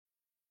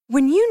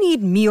When you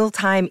need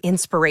mealtime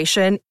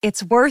inspiration,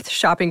 it's worth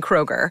shopping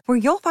Kroger, where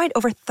you'll find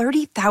over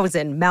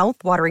 30,000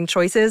 mouth-watering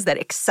choices that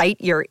excite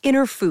your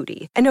inner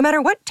foodie. And no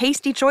matter what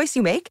tasty choice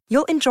you make,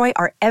 you'll enjoy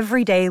our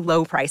everyday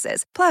low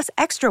prices, plus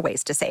extra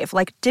ways to save,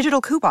 like digital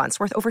coupons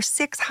worth over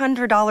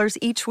 $600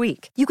 each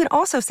week. You can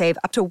also save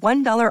up to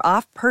 $1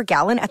 off per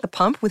gallon at the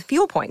pump with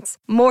fuel points.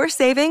 More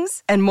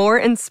savings and more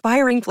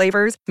inspiring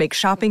flavors make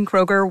shopping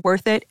Kroger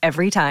worth it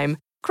every time.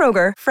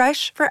 Kroger,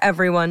 fresh for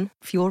everyone.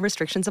 Fuel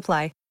restrictions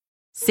apply.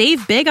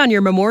 Save big on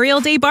your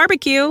Memorial Day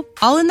barbecue,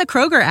 all in the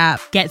Kroger app.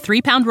 Get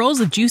 3-pound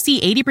rolls of juicy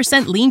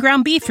 80% lean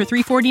ground beef for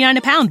 $3.49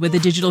 a pound with a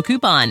digital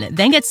coupon.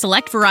 Then get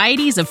select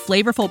varieties of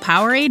flavorful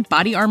Powerade,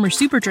 Body Armor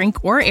Super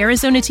Drink, or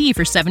Arizona tea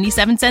for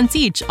 77 cents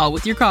each, all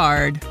with your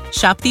card.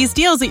 Shop these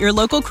deals at your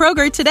local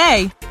Kroger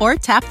today, or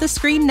tap the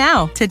screen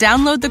now to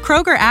download the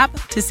Kroger app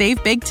to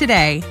save big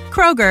today.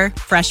 Kroger,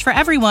 fresh for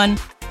everyone.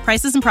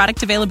 Prices and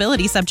product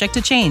availability subject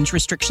to change.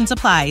 Restrictions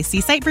apply. See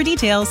site for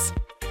details.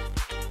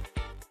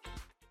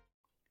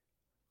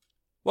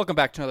 Welcome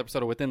back to another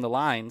episode of Within the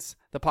Lines,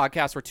 the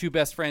podcast where two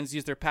best friends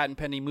use their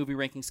patent-pending movie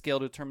ranking scale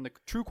to determine the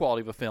true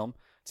quality of a film.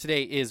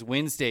 Today is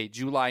Wednesday,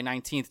 July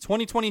 19th,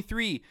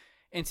 2023,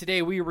 and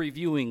today we are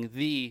reviewing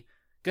the,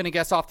 gonna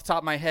guess off the top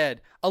of my head,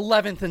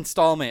 11th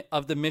installment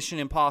of the Mission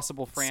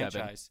Impossible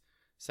franchise.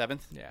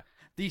 Seventh? Yeah.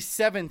 The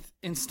 7th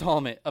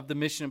installment of the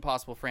Mission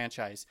Impossible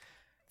franchise.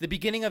 The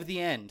beginning of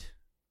the end.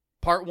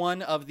 Part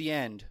 1 of the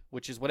end,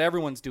 which is what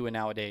everyone's doing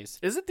nowadays.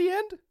 Is it the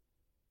end?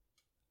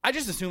 I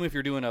just assume if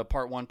you're doing a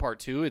part 1, part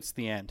 2, it's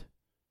the end.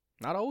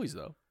 Not always,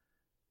 though.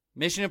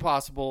 Mission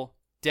Impossible,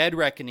 Dead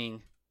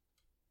Reckoning,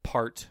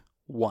 part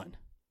 1.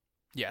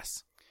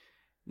 Yes.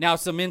 Now,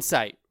 some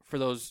insight for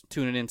those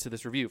tuning into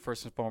this review.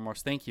 First and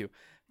foremost, thank you.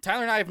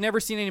 Tyler and I have never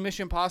seen any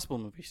Mission Impossible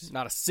movies.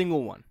 Not a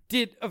single one.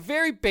 Did a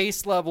very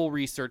base level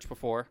research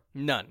before.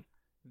 None.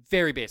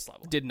 Very base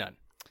level. Did none.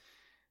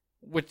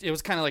 Which it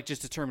was kind of like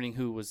just determining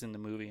who was in the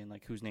movie and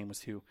like whose name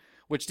was who,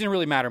 which didn't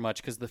really matter much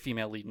because the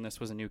female lead in this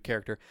was a new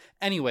character.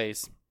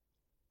 Anyways,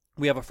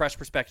 we have a fresh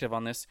perspective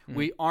on this.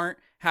 We aren't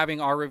having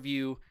our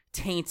review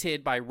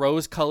tainted by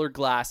rose-colored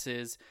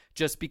glasses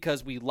just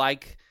because we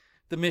like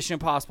the Mission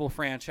Impossible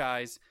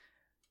franchise.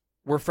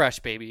 We're fresh,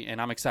 baby, and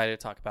I'm excited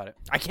to talk about it.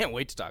 I can't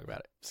wait to talk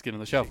about it. Let's get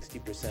into the show.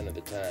 60% of the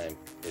time,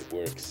 it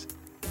works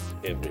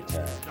every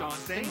time. Don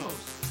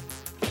Stamos.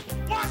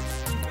 What?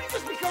 We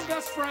just become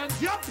best friends?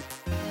 Yup.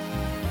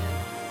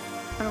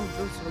 I don't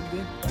feel so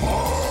good.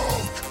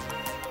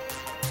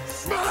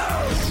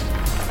 Smash!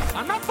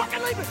 I'm not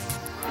fucking leaving!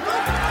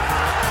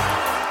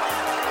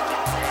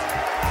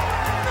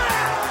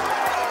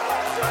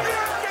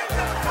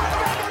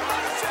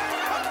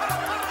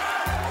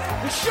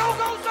 The show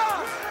goes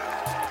on!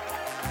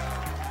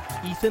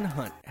 Ethan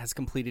Hunt has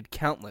completed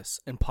countless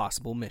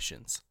impossible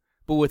missions,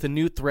 but with a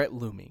new threat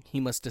looming, he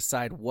must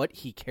decide what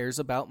he cares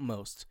about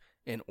most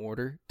in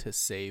order to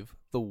save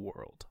the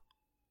world.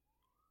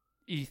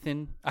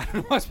 Ethan. I don't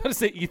know. I was about to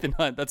say Ethan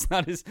Hunt. That's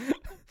not his.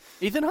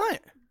 Ethan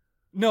Hunt.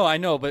 No, I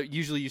know, but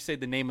usually you say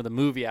the name of the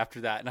movie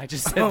after that, and I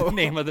just said the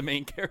name of the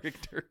main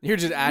character. You're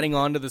just adding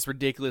on to this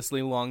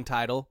ridiculously long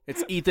title.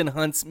 It's Ethan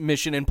Hunt's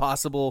Mission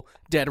Impossible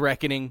Dead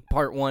Reckoning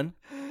Part 1.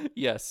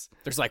 Yes.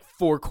 There's like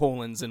 4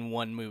 colons in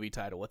one movie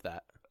title with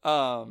that.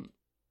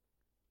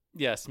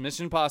 Yes,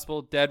 Mission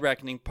Impossible Dead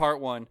Reckoning Part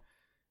 1.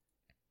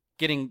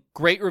 Getting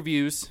great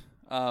reviews.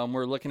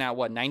 We're looking at,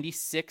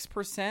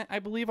 96%, I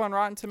believe, on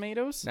Rotten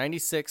Tomatoes?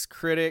 96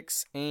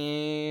 critics and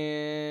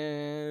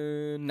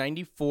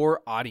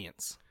 94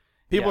 audience.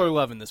 People are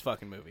loving this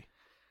fucking movie.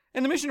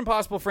 And the Mission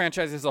Impossible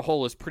franchise as a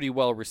whole is pretty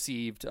well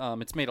received.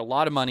 It's made a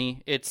lot of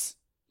money. It's,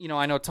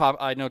 I know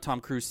Tom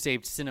Cruise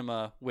saved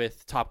cinema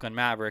with Top Gun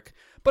Maverick,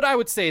 but I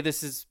would say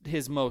this is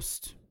his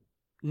most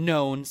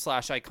known /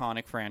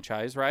 iconic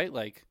franchise, right?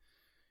 Like,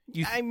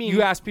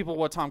 you ask people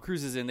what Tom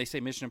Cruise is in, they say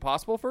Mission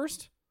Impossible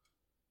first?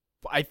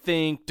 I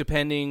think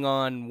depending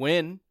on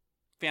when.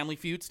 Family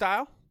Feud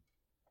style?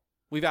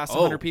 We've asked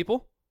 100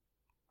 people.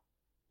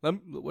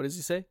 What does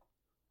he say? I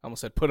almost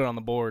said put it on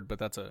the board, but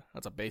that's a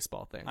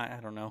baseball thing. I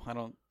don't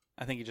know.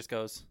 I think he just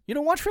goes. You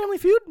don't watch Family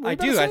Feud? I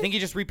do. I think he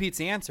just repeats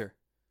the answer.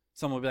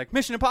 Someone will be like,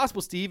 Mission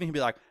Impossible, Steve. And he'll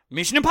be like,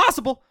 Mission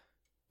Impossible.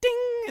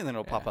 Ding. And then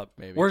it'll pop up.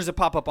 Maybe. Where does it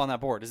pop up on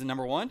that board? Is it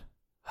number 1?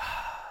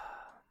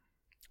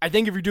 I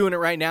think if you're doing it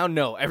right now,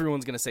 no.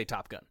 Everyone's going to say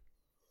Top Gun.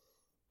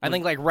 I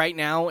think like right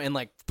now and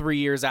like 3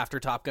 years after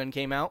Top Gun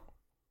came out.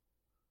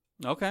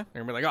 Okay.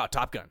 They're going to be like, oh,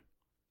 Top Gun.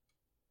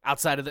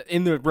 Outside of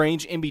in the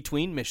range in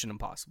between, Mission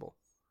Impossible.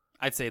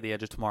 I'd say The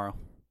Edge of Tomorrow.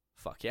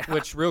 Fuck yeah.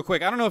 Which, real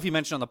quick, I don't know if you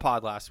mentioned on the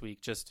pod last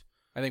week,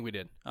 I think we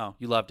did. Oh,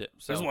 you loved it.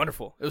 So it was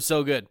wonderful. It was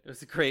so good. It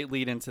was a great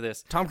lead into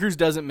this. Tom Cruise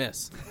doesn't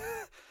miss.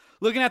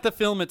 Looking at the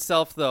film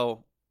itself,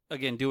 though,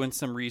 again, doing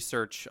some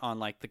research on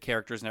like the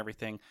characters and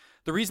everything,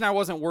 the reason I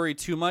wasn't worried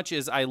too much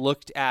is I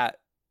looked at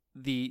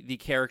the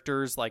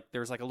characters, like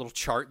there's like a little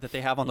chart that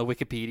they have on the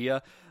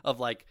Wikipedia of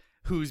like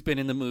who's been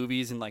in the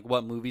movies and like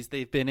what movies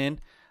they've been in.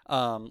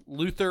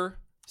 Luther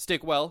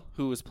Stickwell,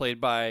 who was played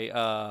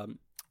by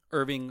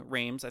Irving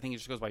Rames. I think he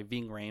just goes by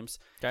Ving Rames.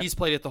 Okay. He's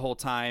played it the whole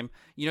time.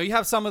 You know, you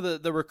have some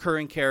of the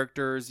recurring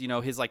characters, you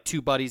know, his like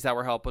two buddies that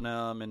were helping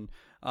him. And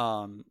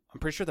I'm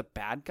pretty sure the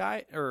bad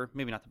guy, or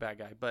maybe not the bad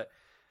guy, but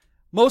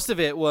most of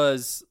it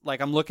was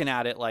like, I'm looking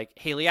at it like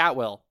Haley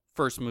Atwell,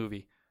 first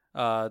movie.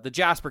 The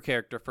Jasper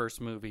character,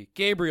 first movie.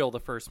 Gabriel, the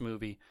first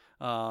movie.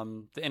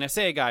 The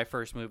NSA guy,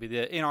 first movie.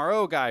 The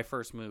NRO guy,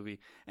 first movie.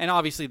 And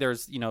obviously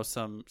there's, you know,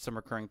 some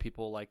recurring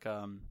people like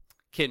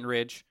Kitten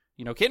Ridge.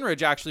 You know, Kitten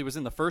Ridge actually was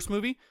in the first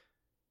movie.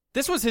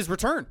 This was his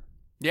return.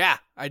 Yeah,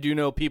 I do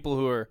know people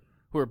who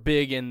are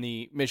big in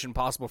the Mission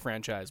Impossible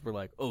franchise were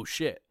like, oh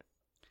shit.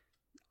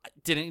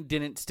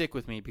 Didn't stick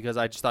with me because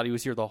I just thought he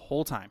was here the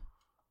whole time.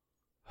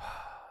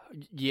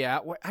 Yeah,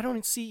 I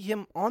don't see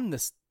him on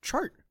this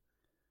chart.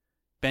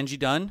 Benji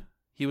Dunn,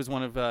 he was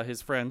one of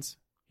his friends.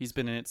 He's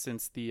been in it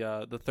since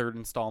the third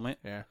installment.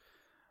 Yeah.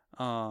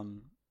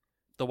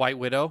 The White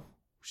Widow,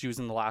 she was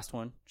in the last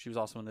one. She was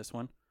also in this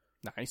one.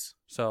 Nice.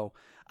 So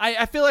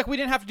I feel like we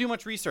didn't have to do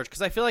much research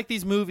because I feel like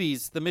these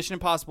movies, the Mission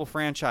Impossible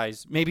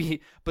franchise,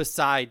 maybe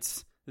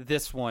besides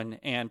this one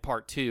and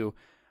part 2,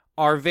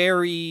 are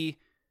very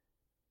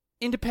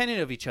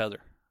independent of each other.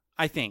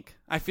 I think.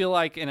 I feel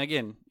like, and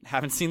again,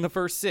 haven't seen the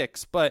first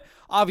 6, but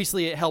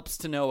obviously it helps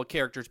to know a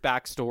character's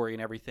backstory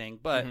and everything.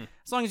 But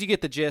as long as you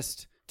get the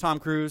gist, Tom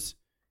Cruise,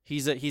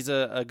 he's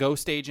a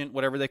ghost agent,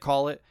 whatever they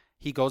call it.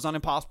 He goes on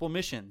impossible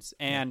missions.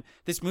 And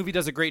this movie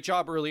does a great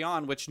job early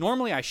on, which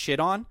normally I shit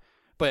on,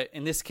 but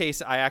in this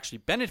case, I actually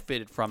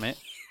benefited from it.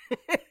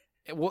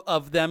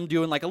 Of them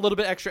doing like a little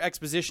bit extra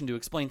exposition to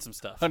explain some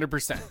stuff.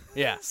 100%.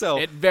 Yeah. So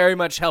it very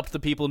much helped the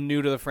people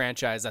new to the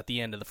franchise at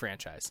the end of the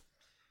franchise.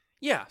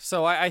 Yeah,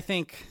 so I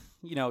think,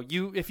 you know,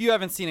 if you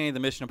haven't seen any of the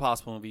Mission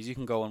Impossible movies, you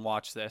can go and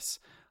watch this.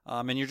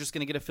 And you're just going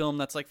to get a film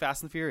that's like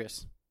Fast and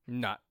Furious.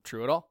 Not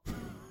true at all.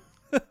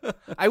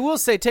 I will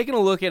say, taking a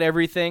look at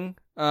everything,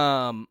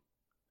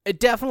 it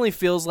definitely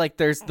feels like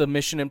there's the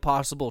Mission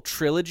Impossible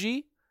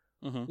trilogy,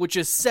 which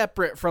is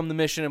separate from the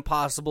Mission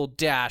Impossible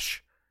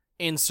dash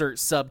insert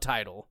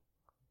subtitle.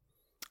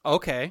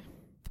 Okay.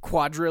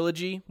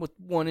 Quadrilogy with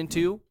 1 and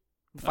 2.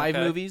 5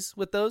 movies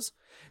with those.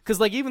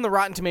 Because, like, even the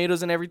Rotten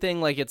Tomatoes and everything,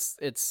 like,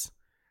 it's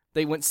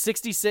they went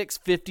 66,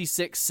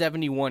 56,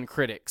 71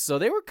 critics. So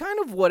they were kind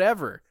of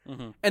whatever.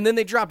 And then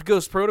they dropped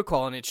Ghost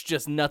Protocol, and it's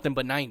just nothing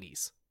but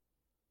 90s.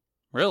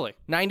 Really?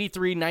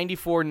 93,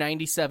 94,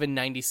 97,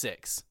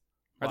 96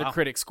 are the Wow.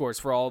 critic scores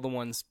for all the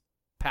ones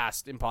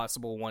past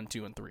Impossible 1,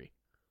 2, and 3.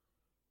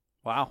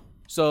 Wow.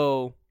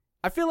 So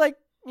I feel like,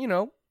 you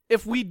know,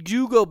 if we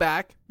do go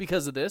back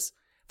because of this,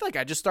 I feel like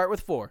I just start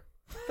with 4.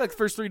 I feel like the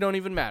first 3 don't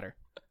even matter.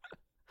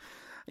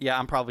 Yeah,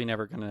 I'm probably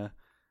never going to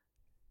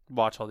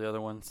watch all the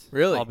other ones.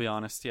 Really? I'll be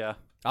honest, yeah.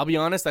 I'll be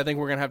honest, I think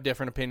we're going to have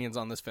different opinions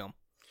on this film.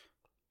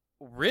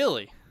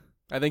 Really?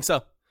 I think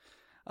so.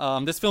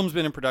 This film's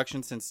been in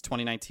production since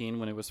 2019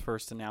 when it was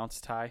first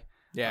announced, Ty.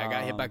 Yeah, I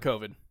got hit by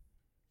COVID.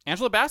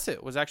 Angela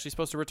Bassett was actually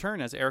supposed to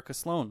return as Erica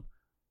Sloan,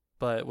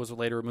 but was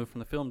later removed from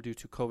the film due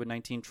to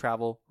COVID-19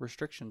 travel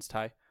restrictions,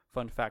 Ty.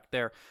 Fun fact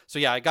there. So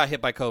yeah, I got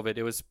hit by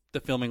COVID. The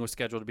filming was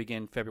scheduled to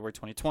begin February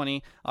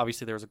 2020.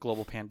 Obviously, there was a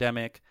global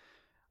pandemic.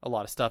 A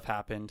lot of stuff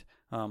happened.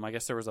 I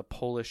guess there was a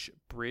Polish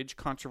bridge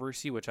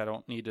controversy, which I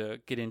don't need to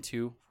get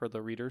into for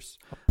the readers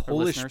or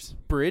Polish listeners.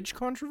 bridge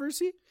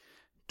controversy?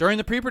 During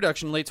the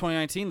pre-production in late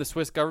 2019, the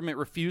Swiss government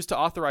refused to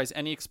authorize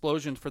any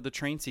explosions for the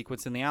train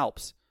sequence in the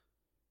Alps.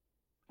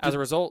 As a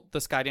result, the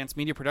Skydance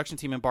media production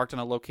team embarked on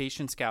a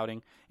location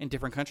scouting in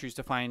different countries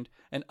to find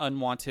an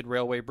unwanted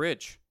railway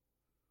bridge.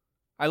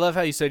 I love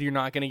how you said you're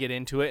not going to get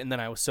into it, and then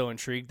I was so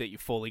intrigued that you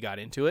fully got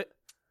into it.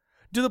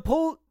 Do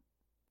the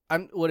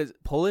what is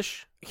it,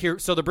 Polish?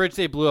 So the bridge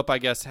they blew up, I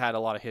guess, had a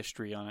lot of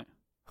history on it.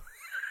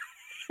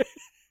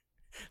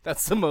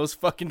 That's the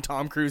most fucking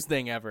Tom Cruise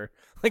thing ever.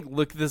 Like,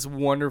 look at this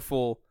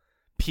wonderful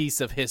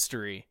piece of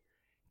history.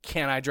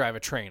 Can I drive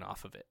a train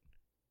off of it?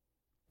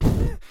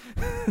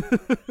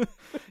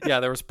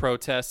 Yeah, there was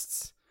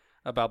protests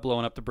about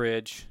blowing up the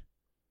bridge.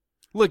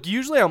 Look,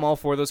 usually I'm all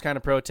for those kind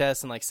of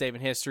protests and like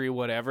saving history,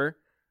 whatever.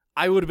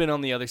 I would have been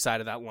on the other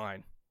side of that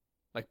line.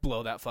 Like,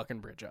 blow that fucking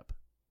bridge up.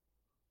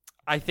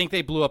 I think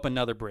they blew up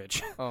another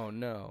bridge. Oh,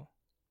 no.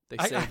 They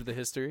I- saved the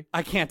history?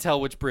 I can't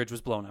tell which bridge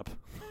was blown up.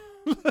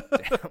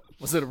 Damn.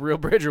 Was it a real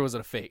bridge or was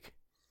it a fake?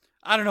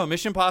 I don't know.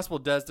 Mission Impossible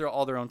does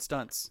all their own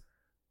stunts.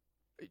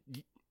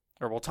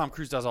 Or, well, Tom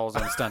Cruise does all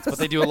his own stunts, but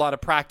they do a lot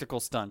of practical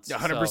stunts.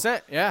 100%, So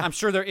yeah. I'm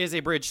sure there is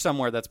a bridge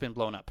somewhere that's been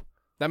blown up.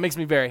 That makes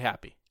me very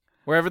happy.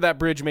 Wherever that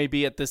bridge may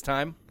be at this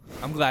time,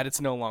 I'm glad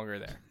it's no longer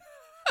there.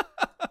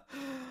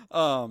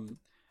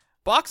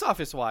 Box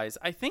office wise,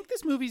 I think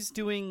this movie's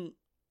doing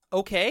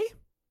okay.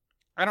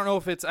 I don't know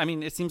if it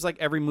seems like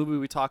every movie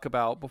we talk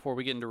about before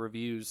we get into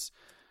reviews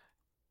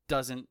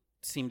doesn't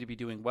seem to be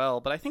doing well,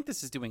 but I think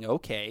this is doing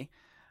okay.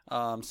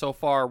 So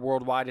far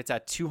worldwide, it's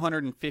at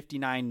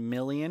 $259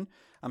 million.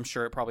 I'm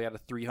sure it probably had a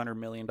 $300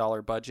 million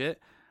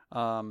budget.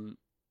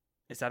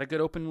 Is that a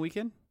good open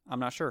weekend? I'm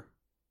not sure.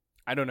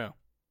 I don't know.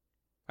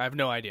 I have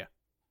no idea.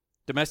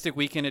 Domestic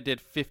weekend, it did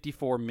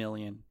 $54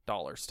 million,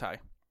 Ty.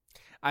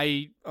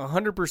 I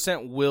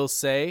 100% will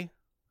say,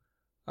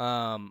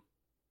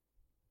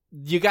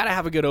 you got to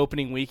have a good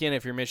opening weekend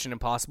if you're Mission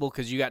Impossible,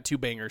 because you got 2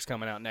 bangers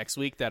coming out next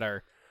week that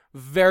are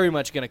very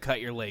much going to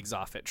cut your legs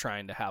off at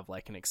trying to have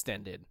like an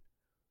extended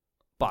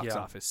box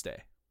office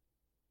stay.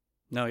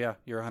 No, yeah,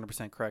 you're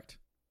 100% correct.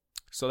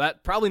 So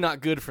that probably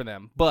not good for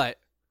them, but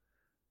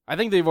I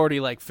think they've already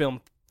like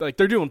filmed, like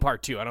they're doing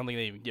part 2. I don't think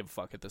they even give a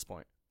fuck at this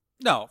point.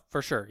 No,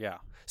 for sure, yeah.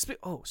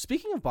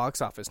 Speaking of box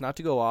office, not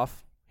to go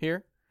off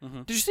here,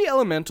 Mm-hmm. did you see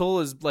Elemental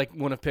is like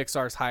one of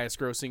Pixar's highest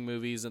grossing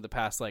movies of the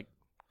past like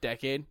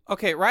decade?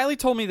 Okay, Riley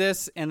told me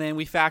this, and then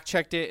we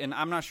fact-checked it, and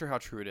I'm not sure how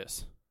true it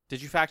is.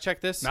 Did you fact-check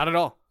this? Not at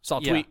all. Saw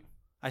a tweet.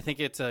 I think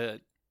it's a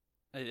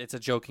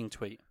joking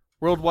tweet.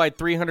 Worldwide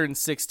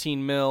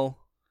 316 mil.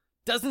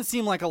 Doesn't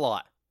seem like a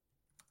lot.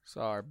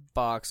 So our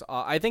box,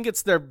 I think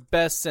it's their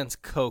best since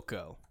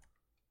Coco.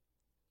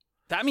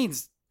 That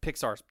means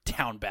Pixar's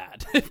down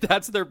bad. If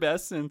that's their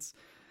best since,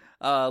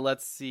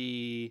 let's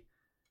see.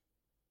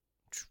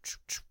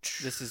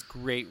 This is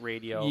great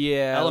radio.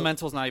 Yeah.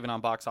 Elemental's not even on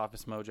Box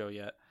Office Mojo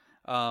yet.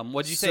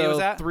 What did you say it was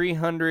at?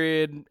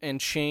 300 and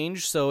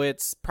change, so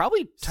it's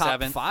probably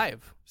top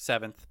 5.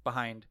 7th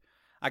behind.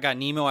 I got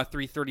Nemo at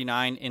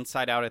 339,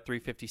 Inside Out at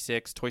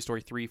 356, Toy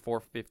Story 3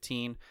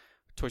 415,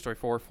 Toy Story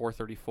 4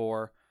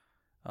 434.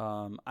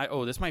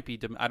 This might be.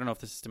 I don't know if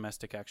this is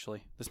domestic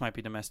actually. This might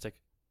be domestic.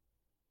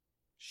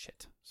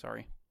 Shit.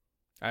 Sorry.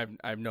 I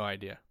have no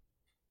idea.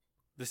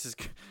 This is.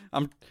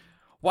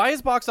 Why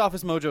is Box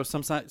Office Mojo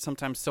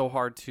sometimes so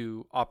hard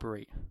to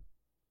operate?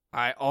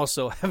 I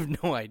also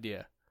have no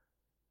idea.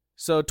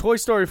 So Toy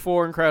Story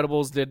 4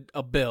 Incredibles did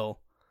 $1 billion.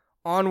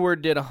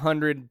 Onward did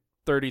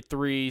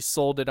 133.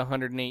 Soul did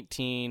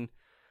 118.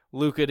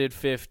 Luca did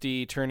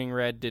 50. Turning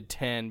Red did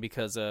 10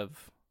 because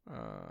of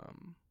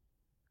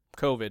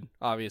COVID,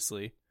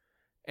 obviously.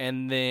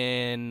 And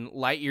then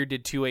Lightyear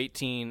did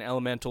 218.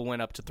 Elemental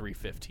went up to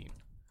 315.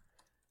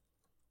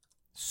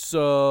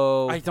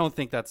 So I don't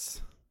think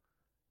that's.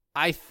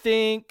 I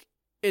think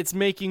it's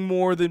making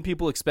more than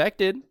people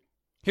expected.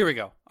 Here we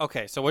go.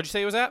 Okay, so what'd you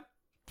say it was at?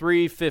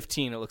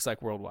 315, it looks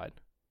like worldwide.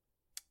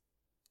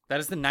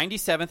 That is the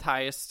 97th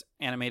highest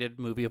animated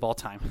movie of all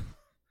time.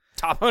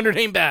 Top 100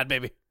 ain't bad,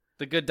 baby.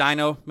 The Good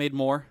Dino made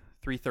more,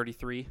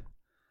 333.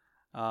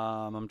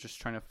 I'm just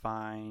trying to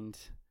find.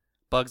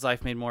 Bug's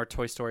Life made more.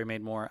 Toy Story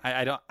made more.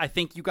 I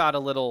think you got a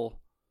little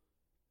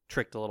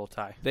tricked, a little,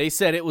 Ty. They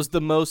said it was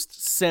the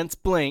most since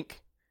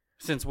blank.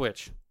 Since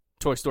which?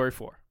 Toy Story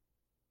 4.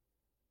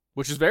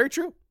 Which is very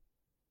true.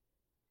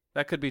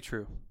 That could be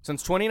true.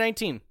 Since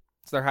 2019,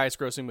 it's their highest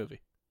grossing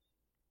movie.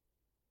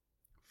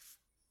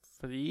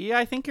 Yeah,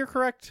 I think you're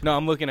correct. No,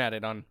 I'm looking at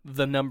it on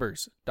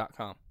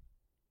thenumbers.com.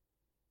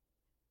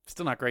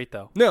 Still not great,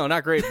 though. No,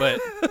 not great, but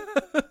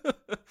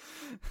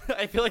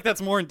I feel like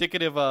that's more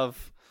indicative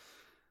of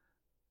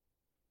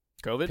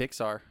COVID?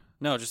 Pixar.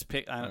 No, just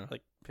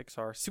like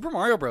Pixar. Super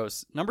Mario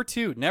Bros. Number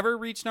 2. Never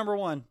reached number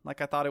 1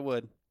 like I thought it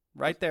would.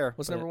 Right there.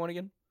 What's number 1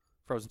 again?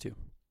 Frozen 2.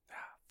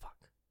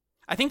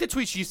 I think the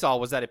tweet you saw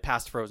was that it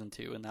passed Frozen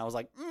 2, and I was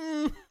like,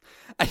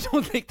 I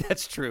don't think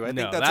that's true. I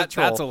think that's a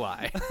troll. That's a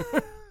lie.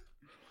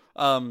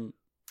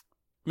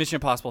 Mission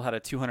Impossible had a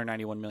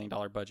 $291 million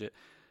budget.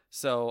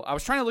 So I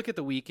was trying to look at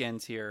the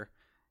weekends here,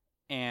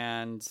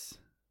 and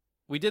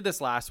we did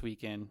this last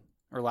weekend,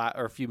 or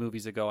a few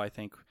movies ago, I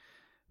think.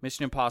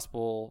 Mission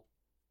Impossible,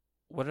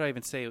 what did I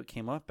even say it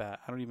came up at?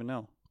 I don't even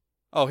know.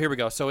 Oh, here we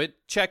go. So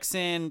it checks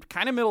in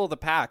kind of middle of the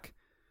pack.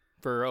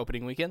 For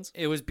opening weekends?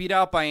 It was beat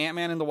out by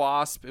Ant-Man and the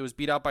Wasp. It was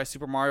beat out by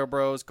Super Mario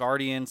Bros.,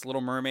 Guardians, Little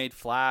Mermaid,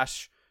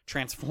 Flash,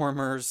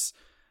 Transformers.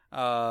 Those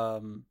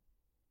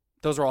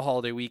are all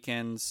holiday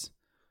weekends.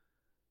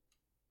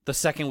 The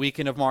second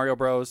weekend of Mario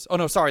Bros. Oh,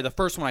 no, sorry. The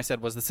first one I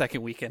said was the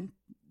second weekend.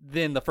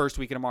 Then the first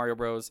weekend of Mario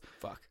Bros.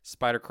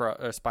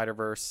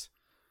 Spider-Verse.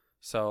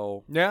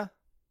 So. Yeah.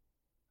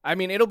 I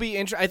mean, it'll be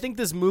interesting. I think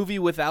this movie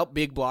without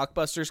big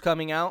blockbusters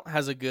coming out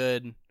has a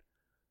good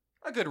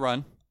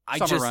run.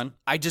 Run.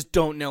 I just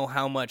don't know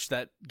how much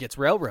that gets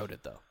railroaded,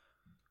 though.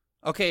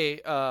 Okay,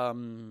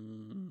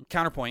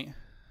 counterpoint.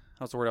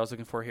 That's the word I was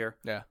looking for here.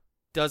 Yeah.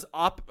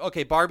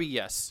 Okay, Barbie,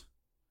 yes.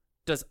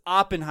 Does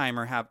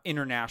Oppenheimer have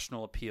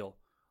international appeal?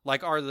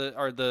 Like, are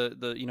the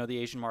the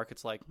Asian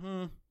markets like,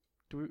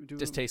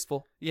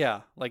 distasteful?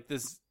 Yeah, like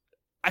this.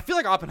 I feel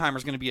like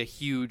Oppenheimer's going to be I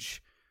think it's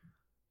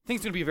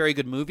going to be a very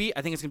good movie.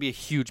 I think it's going to be a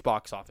huge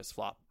box office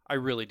flop. I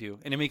really do,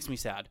 and it makes me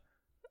sad.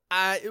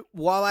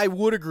 While I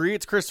would agree,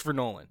 it's Christopher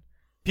Nolan.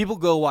 People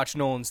go watch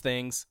Nolan's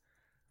things.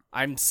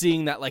 I'm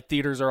seeing that like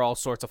theaters are all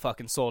sorts of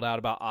fucking sold out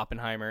about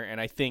Oppenheimer, and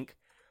I think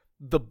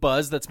the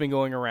buzz that's been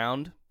going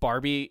around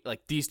Barbie,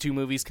 like these two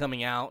movies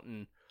coming out,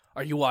 and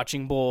are you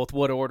watching both?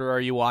 What order are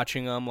you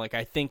watching them? Like,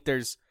 I think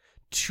there's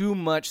too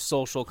much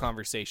social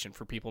conversation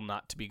for people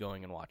not to be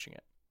going and watching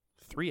it.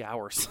 3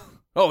 hours.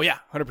 Oh yeah,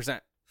 100%.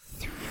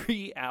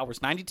 3 hours,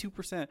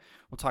 92%.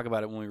 We'll talk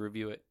about it when we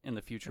review it in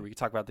the future. We can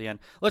talk about the end.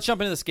 Let's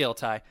jump into the scale,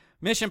 Ty.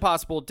 Mission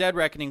Impossible: Dead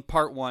Reckoning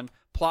Part 1,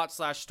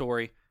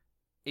 plot/story.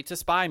 It's a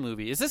spy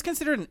movie. Is this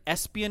considered an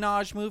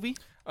espionage movie?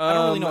 I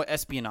don't really know what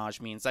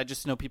espionage means. I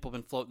just know people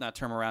have been floating that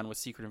term around with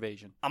Secret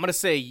Invasion. I'm going to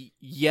say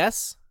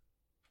yes,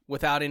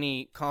 without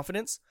any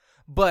confidence,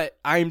 but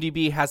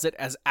IMDb has it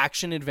as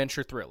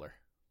action-adventure thriller.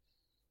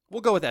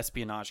 We'll go with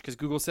espionage because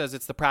Google says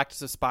it's the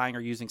practice of spying or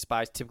using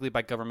spies, typically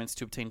by governments,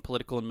 to obtain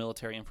political and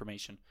military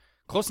information.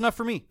 Close enough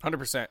for me.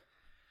 100%.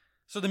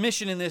 So the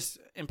mission in this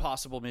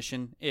impossible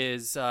mission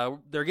is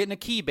they're getting a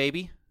key,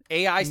 baby.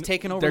 AI's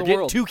taking over the They're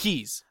world. getting 2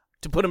 keys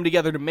to put them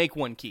together to make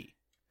 1 key.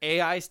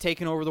 AI's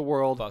taking over the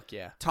world. Fuck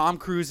yeah. Tom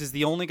Cruise is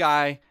the only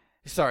guy.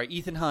 Sorry,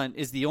 Ethan Hunt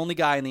is the only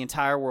guy in the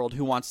entire world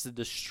who wants to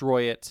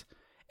destroy it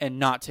and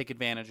not take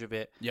advantage of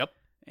it. Yep.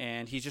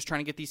 And he's just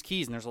trying to get these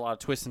keys. And there's a lot of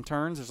twists and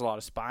turns. There's a lot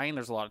of spying.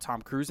 There's a lot of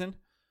Tom Cruising.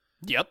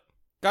 Yep.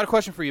 Got a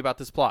question for you about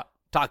this plot.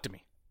 Talk to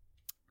me.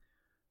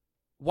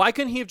 Why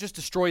couldn't he have just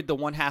destroyed the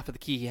one half of the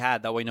key he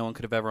had? That way no one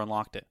could have ever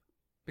unlocked it.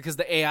 Because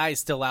the AI is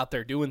still out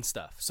there doing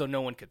stuff, so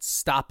no one could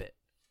stop it.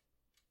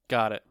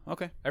 Got it.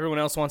 Okay. Everyone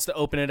else wants to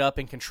open it up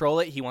and control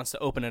it. He wants to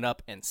open it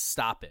up and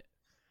stop it.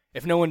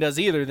 If no one does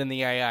either, then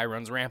the AI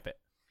runs rampant.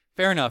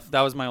 Fair enough.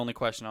 That was my only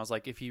question. I was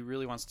like, if he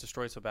really wants to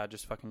destroy it so bad,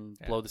 just fucking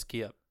blow this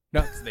key up.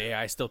 No, 'cause the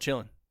AI is still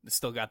chilling. It's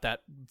still got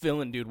that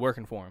villain dude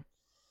working for him.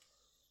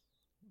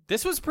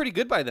 This was pretty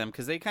good by them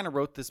because they kind of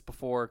wrote this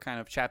before kind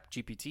of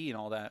ChatGPT and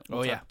all that.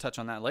 We'll touch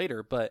on that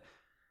later. But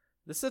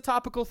this is a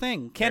topical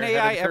thing. Can They're ahead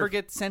of AI the ever curve.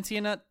 get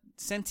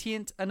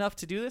sentient enough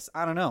to do this?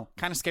 I don't know.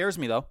 Kind of scares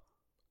me though.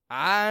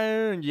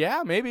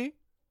 Yeah, maybe.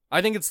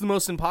 I think it's the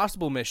most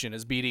impossible mission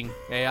is beating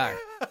AI.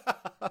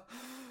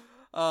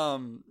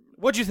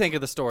 What'd you think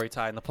of the story,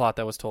 Ty, and the plot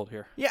that was told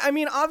here? Yeah, I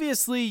mean,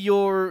 obviously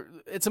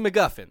it's a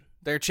MacGuffin.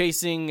 They're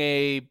chasing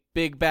a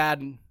big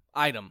bad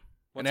item.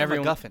 What's a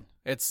MacGuffin?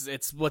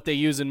 It's what they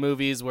use in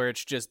movies where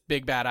it's just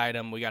big bad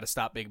item. We got to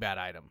stop big bad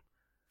item.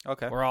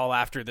 Okay. We're all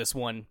after this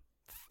one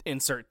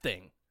insert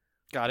thing.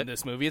 Got it. In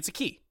this movie, it's a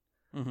key.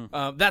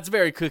 Mm-hmm. That's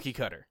very cookie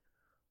cutter.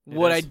 It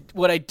What is.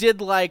 I did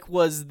like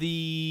was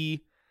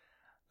the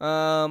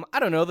I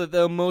don't know,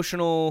 the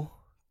emotional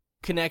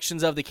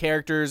connections of the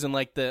characters and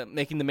like the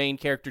making the main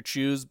character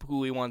choose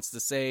who he wants to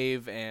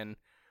save, and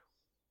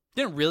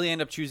Didn't really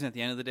end up choosing at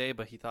the end of the day,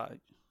 but he thought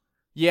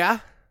yeah,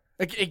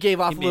 it gave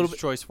off he a made little his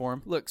bit. choice for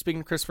him. Look, speaking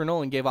of Christopher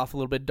Nolan, gave off a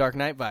little bit of Dark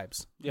Knight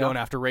vibes, Yeah. going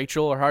after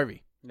Rachel or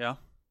Harvey, Yeah.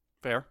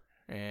 Fair.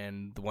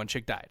 and the one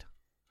chick died.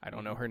 I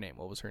don't know her name.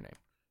 What was her name?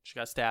 She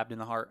got stabbed in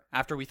the heart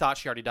after we thought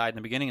she already died in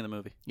the beginning of the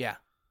movie. Yeah,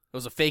 it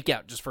was a fake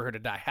out just for her to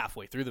die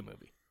halfway through the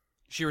movie.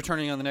 Is she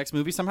returning on the next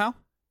movie somehow?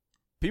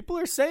 People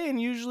are saying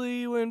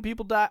usually when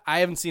people die, I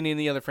haven't seen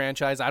any other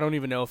franchise. I don't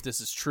even know if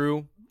this is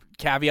true.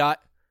 Caveat.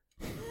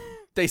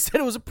 They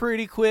said it was a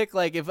pretty quick,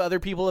 like if other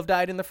people have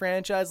died in the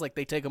franchise, like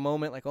they take a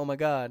moment, like, oh my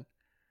God.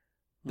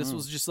 This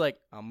was just like,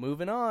 I'm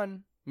moving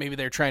on. Maybe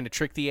they're trying to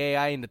trick the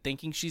AI into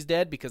thinking she's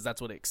dead because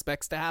that's what it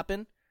expects to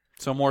happen.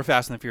 So more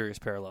Fast and the Furious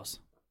parallels.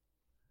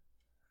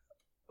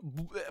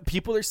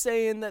 People are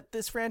saying that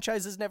this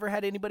franchise has never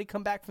had anybody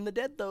come back from the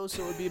dead, though,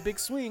 so it would be a big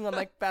swing on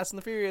like Fast and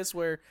the Furious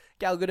where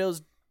Gal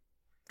Gadot's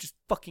just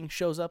fucking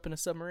shows up in a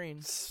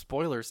submarine.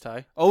 Spoilers,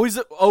 Ty.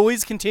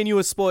 Always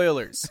continuous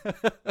spoilers.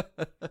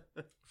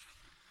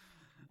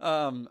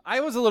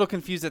 I was a little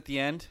confused at the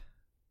end.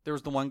 There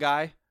was the one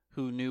guy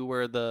who knew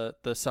where the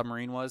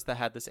submarine was that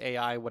had this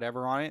AI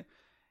whatever on it.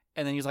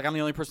 And then he's like, I'm the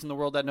only person in the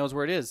world that knows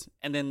where it is.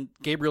 And then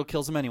Gabriel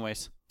kills him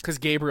anyways. Because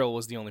Gabriel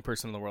was the only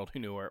person in the world who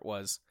knew where it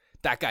was.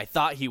 That guy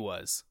thought he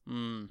was.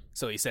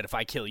 So he said, if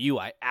I kill you,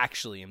 I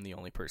actually am the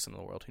only person in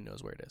the world who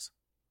knows where it is.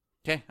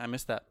 Okay, I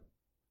missed that.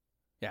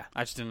 Yeah.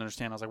 I just didn't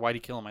understand. I was like, why'd he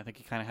kill him? I think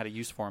he kind of had a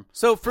use for him.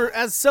 So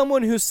as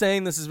someone who's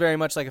saying this is very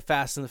much like a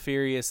Fast and the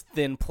Furious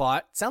thin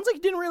plot, sounds like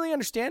you didn't really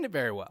understand it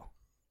very well.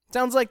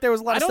 Sounds like there was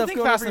a lot I of don't stuff think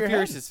going Fast over and your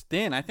Furious head. is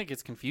thin. I think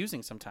it's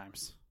confusing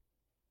sometimes.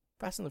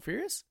 Fast and the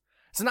Furious?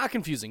 It's not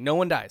confusing. No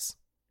one dies.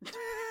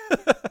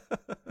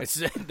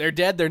 They're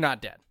dead. They're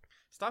not dead.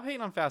 Stop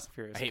hating on Fast and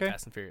Furious. I hate okay?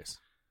 Fast and Furious.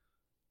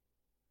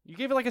 You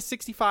gave it like a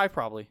 65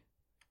 probably.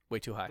 Way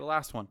too high. The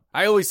last one.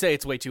 I always say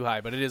it's way too high,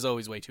 but it is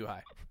always way too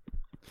high.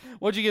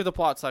 What'd you give the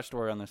plot /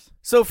 story on this?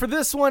 So for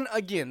this one,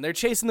 again, they're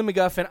chasing the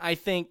MacGuffin. I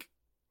think,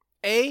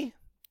 the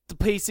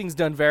pacing's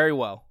done very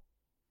well,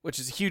 which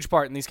is a huge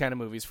part in these kind of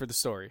movies for the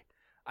story.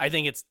 I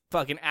think it's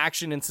fucking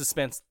action and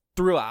suspense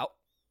throughout.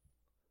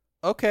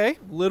 Okay.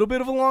 Little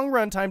bit of a long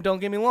runtime, don't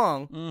get me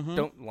wrong. Mm-hmm.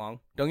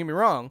 Don't get me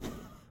wrong.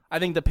 I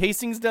think the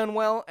pacing's done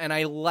well, and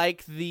I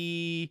like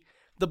the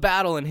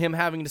battle and him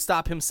having to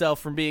stop himself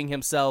from being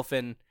himself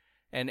and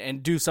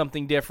do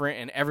something different,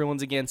 and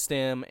everyone's against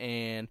him,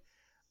 and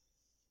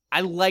I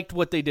liked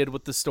what they did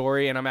with the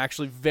story, and I'm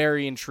actually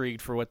very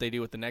intrigued for what they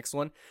do with the next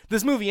one.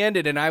 This movie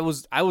ended, and I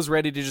was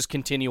ready to just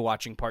continue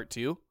watching part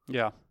 2.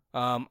 Yeah.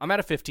 I'm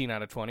at a 15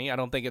 out of 20. I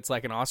don't think it's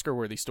like an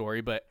Oscar-worthy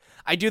story, but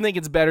I do think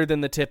it's better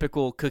than the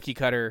typical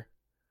cookie-cutter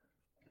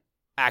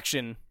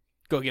action,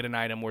 go get an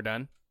item, we're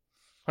done.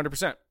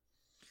 100%.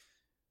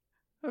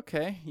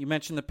 Okay. You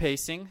mentioned the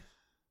pacing.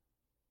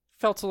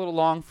 Felt a little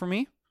long for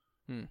me.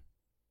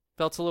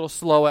 Felt a little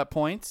slow at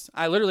points.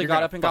 I literally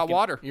got up and got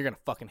water. You're going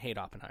to fucking hate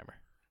Oppenheimer.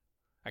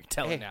 I can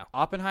tell Hey, it now.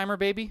 Oppenheimer,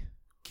 baby.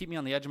 Keep me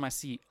on the edge of my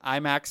seat.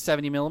 IMAX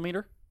 70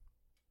 millimeter.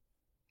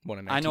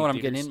 I know what I'm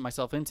getting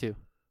myself into.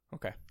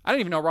 Okay. I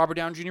didn't even know Robert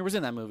Downey Jr. was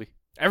in that movie.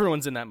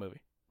 Everyone's in that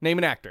movie. Name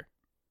an actor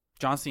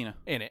John Cena.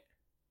 in it.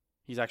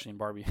 He's actually in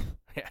Barbie.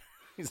 Yeah.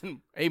 He's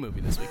in a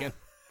movie this weekend.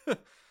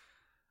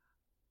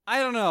 I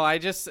don't know. I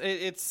just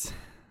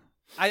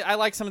I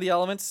like some of the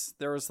elements.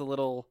 There was a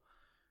little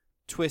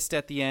twist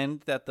at the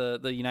end that the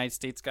United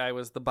States guy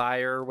was the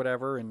buyer or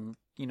whatever, and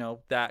you know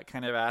that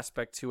kind of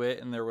aspect to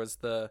it. And there was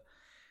the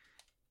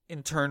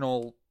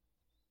internal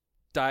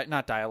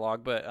not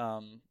dialogue, but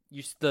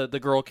the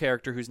girl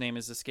character whose name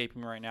is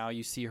escaping me right now.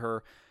 You see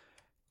her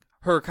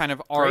kind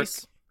of arc.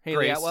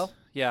 Haley Atwell?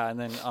 Yeah, and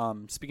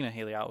then speaking of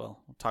Haley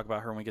Atwell, we'll talk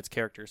about her when we get to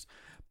characters.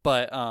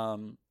 But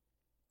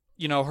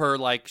you know, her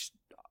like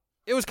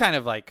it was kind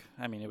of like,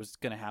 I mean, it was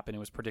gonna happen. It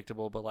was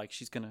predictable, but like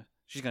she's gonna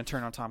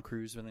turn on Tom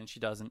Cruise, and then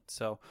she doesn't.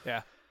 So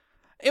yeah,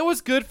 it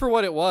was good for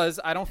what it was.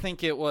 I don't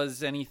think it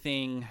was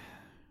anything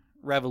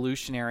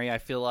revolutionary. I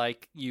feel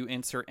like you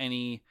insert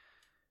any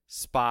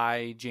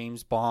spy,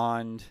 James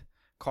Bond,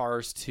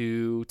 Cars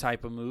 2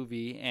 type of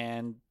movie,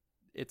 and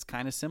it's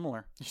kind of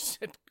similar. You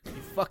said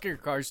you fucking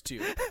Cars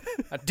 2.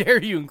 How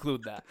dare you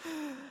include that?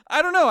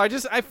 I don't know.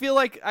 I feel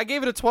like I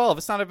gave it a 12.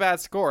 It's not a bad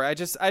score. I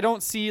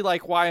don't see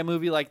like why a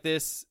movie like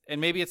this,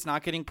 and maybe it's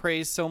not getting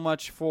praised so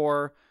much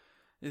for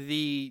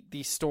the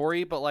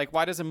story, but like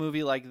why does a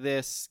movie like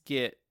this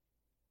get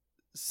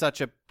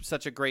such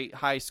a great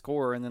high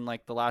score, and then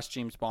like the last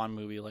James Bond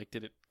movie, like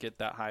did it get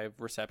that high of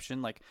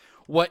reception? Like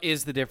what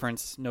is the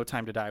difference? No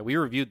Time to Die. We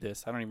reviewed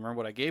this. I don't even remember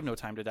what I gave No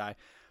Time to Die.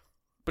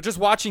 But just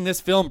watching this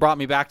film brought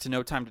me back to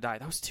No Time to Die.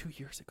 That was 2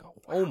 years ago.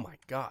 Wow. Oh my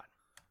God.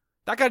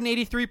 That got an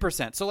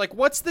 83%. So, like,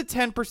 what's the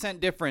 10%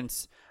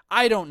 difference?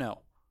 I don't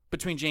know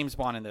between James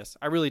Bond and this.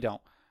 I really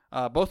don't.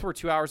 Both were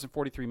 2 hours and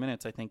 43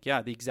 minutes, I think.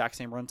 Yeah, the exact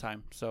same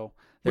runtime. So,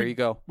 there you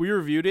go. We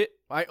reviewed it.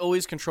 I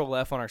always control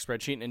F on our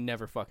spreadsheet, and it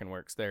never fucking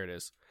works. There it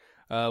is.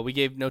 We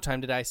gave No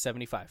Time to Die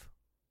 75.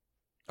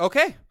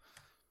 Okay.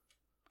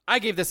 I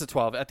gave this a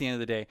 12 at the end of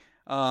the day.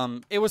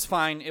 It was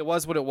fine. It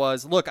was what it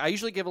was. Look, I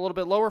usually give a little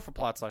bit lower for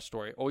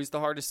plot/story. Always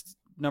the hardest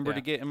number to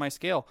get in my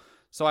scale.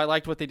 So, I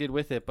liked what they did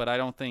with it, but I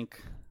don't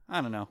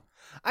know.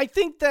 I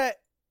think that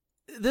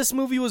this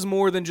movie was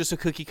more than just a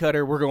cookie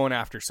cutter. We're going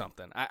after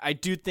something. I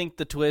do think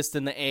the twist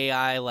and the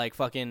AI, like,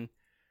 fucking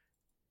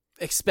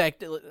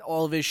expect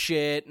all of his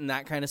shit and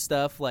that kind of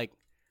stuff. Like,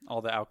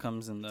 all the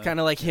outcomes and the kind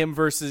of like him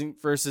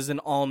versus an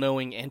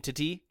all-knowing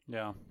entity.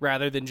 Yeah.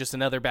 Rather than just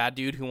another bad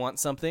dude who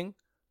wants something.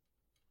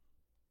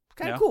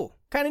 Kind of Yeah. cool.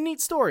 Kind of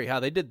neat story how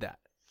they did that.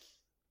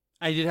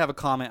 I did have a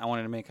comment I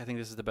wanted to make. I think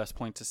this is the best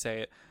point to say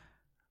it.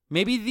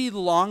 Maybe the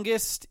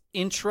longest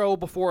intro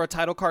before a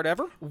title card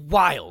ever?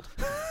 Wild.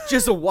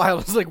 Just a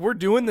wild. It's like, we're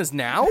doing this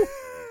now?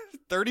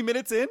 30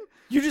 minutes in?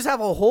 You just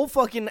have a whole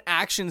fucking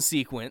action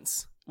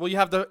sequence. Well, you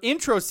have the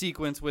intro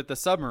sequence with the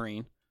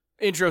submarine.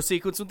 Intro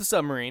sequence with the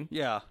submarine.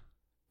 Yeah.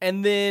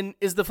 And then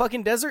is the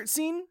fucking desert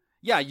scene?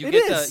 Yeah,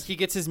 he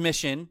gets his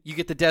mission. You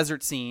get the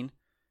desert scene.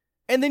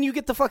 And then you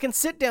get the fucking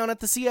sit down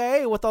at the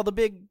CIA with all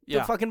the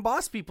Yeah. fucking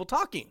boss people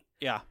talking.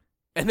 Yeah.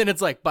 And then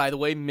it's like, by the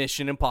way,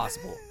 Mission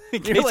Impossible.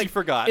 In case you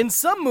forgot. In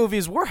some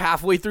movies, we're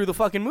halfway through the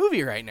fucking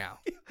movie right now.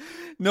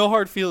 No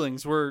hard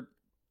feelings. We're,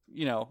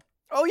 you know,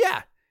 Oh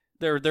yeah,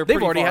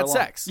 they've already had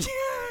sex.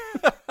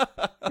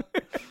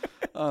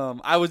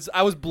 I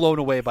was blown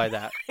away by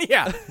that.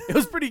 Yeah,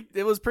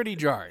 it was pretty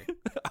jarring.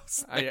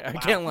 I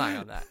can't lie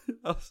on that.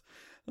 I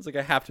was like,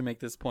 I have to make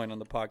this point on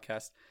the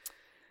podcast.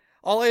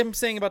 All I'm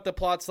saying about the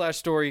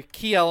plot/story,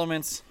 key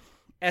elements,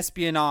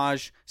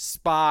 espionage,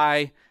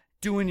 spy,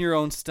 doing your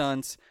own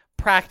stunts,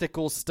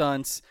 practical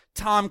stunts,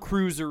 Tom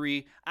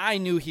Cruisery. I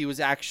knew he was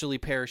actually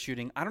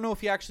parachuting. I don't know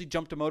if he actually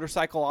jumped a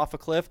motorcycle off a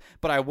cliff,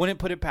 but I wouldn't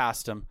put it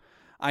past him.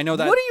 I know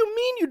that. What do you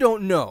mean you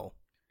don't know?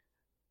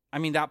 I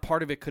mean, that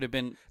part of it could have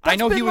been. I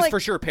know he was for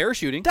sure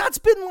parachuting. That's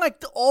been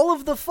like all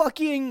of the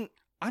fucking.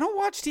 I don't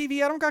watch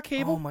TV. I don't got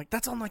cable. Oh my!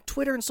 That's on like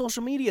Twitter and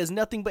social media. Is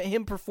nothing but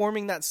him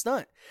performing that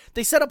stunt.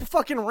 They set up a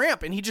fucking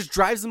ramp and he just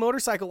drives the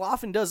motorcycle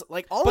off and does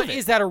like all of it. But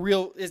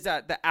is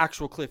that the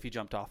actual cliff he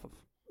jumped off of?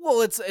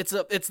 Well,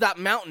 it's that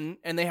mountain,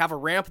 and they have a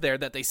ramp there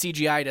that they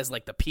CGI'd as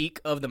like the peak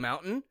of the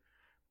mountain.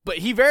 But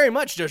he very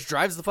much just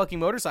drives the fucking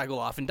motorcycle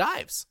off and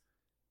dives.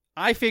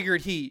 I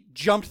figured he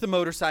jumped the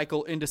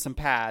motorcycle into some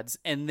pads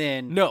and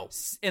then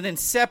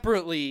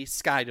separately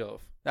skydove.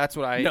 That's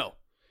what I. No.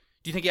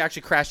 Do you think he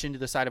actually crashed into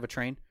the side of a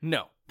train?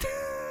 No.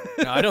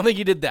 No, I don't think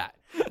he did that.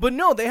 But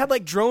no, they had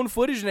like drone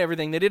footage and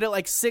everything. They did it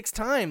like 6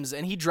 times,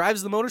 and he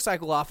drives the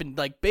motorcycle off and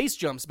like base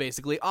jumps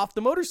basically off the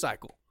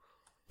motorcycle.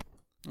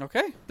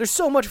 Okay. There's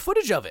so much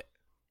footage of it.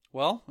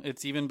 Well,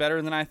 it's even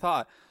better than I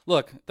thought.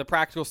 Look, the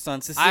practical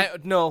stunts.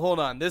 No, hold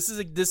on. This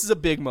is a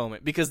big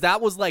moment because that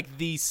was like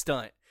the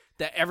stunt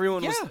that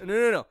everyone was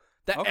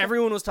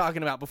everyone was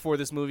talking about before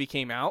this movie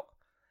came out,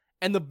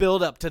 and the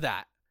build up to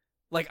that.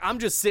 Like, I'm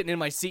just sitting in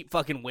my seat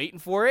fucking waiting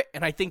for it,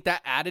 and I think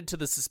that added to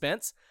the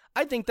suspense.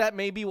 I think that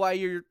may be why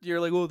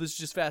you're like, oh, this is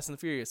just Fast and the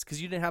Furious, because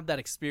you didn't have that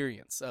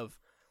experience of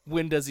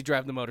when does he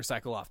drive the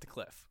motorcycle off the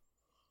cliff.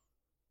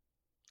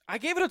 I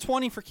gave it a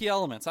 20 for key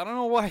elements. I don't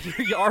know why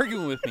you're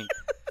arguing with me.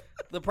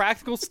 The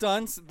practical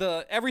stunts,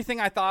 everything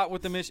I thought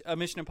with a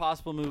Mission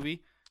Impossible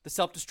movie, the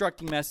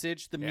self-destructing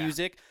message, the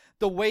music,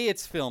 the way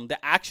it's filmed,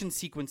 the action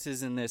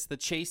sequences in this, the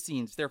chase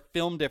scenes, they're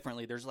filmed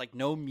differently. There's like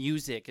no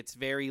music. It's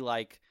very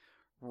like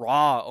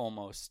raw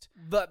almost.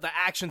 The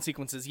action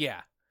sequences,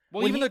 yeah.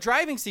 Well, even the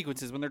driving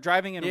sequences when they're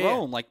driving in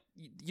Rome, like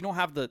you don't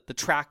have the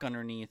track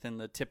underneath and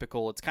the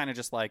typical. It's kind of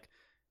just like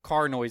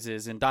car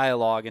noises and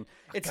dialogue, and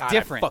it's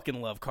different. I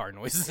fucking love car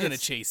noises in a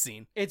chase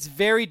scene. It's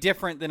very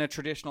different than a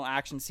traditional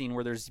action scene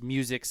where there's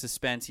music,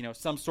 suspense,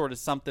 some sort of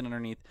something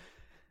underneath.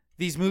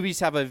 These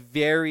movies have a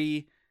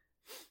very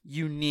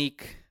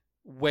unique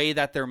way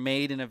that they're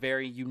made in a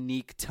very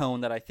unique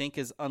tone that I think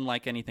is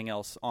unlike anything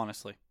else,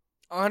 honestly.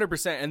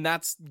 100%, and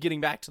that's getting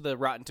back to the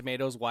Rotten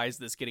Tomatoes. Why is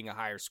this getting a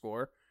higher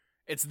score?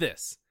 It's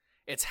this.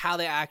 It's how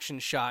the action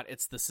shot.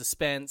 It's the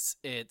suspense.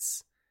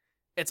 It's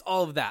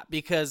all of that,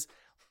 because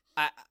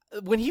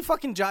when he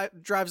fucking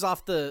drives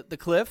off the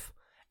cliff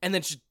and then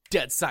it's just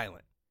dead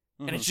silent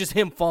and it's just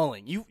him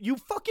falling, you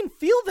fucking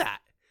feel that,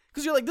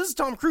 because you're like, this is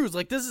Tom Cruise,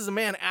 like this is a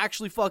man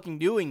actually fucking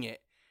doing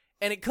it,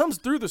 and it comes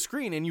through the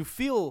screen and you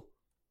feel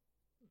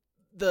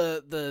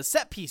the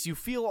set piece, you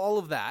feel all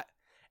of that,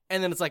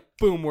 and then it's like,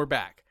 boom, we're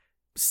back.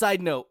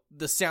 Side note,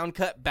 the sound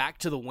cut back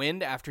to the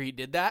wind after he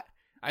did that,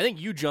 I think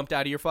you jumped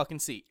out of your fucking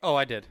seat. Oh,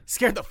 I did.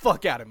 Scared the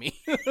fuck out of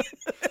me.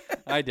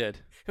 I did.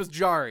 It was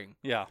jarring.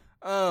 Yeah.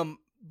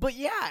 But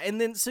yeah,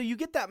 and then so you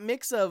get that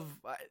mix of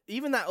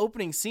even that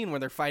opening scene where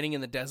they're fighting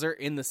in the desert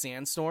in the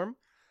sandstorm.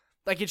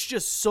 Like, it's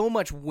just so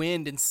much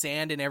wind and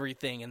sand and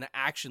everything, and the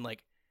action,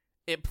 like,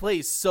 it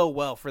plays so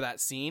well for that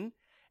scene.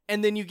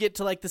 And then you get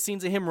to like the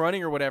scenes of him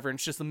running or whatever, and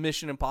it's just the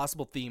Mission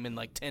Impossible theme in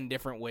like 10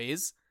 different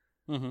ways.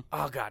 Mm-hmm.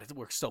 Oh god, it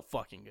works so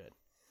fucking good.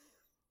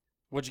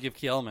 What'd you give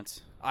key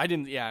elements? I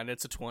didn't. Yeah, and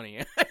it's a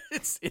 20.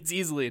 it's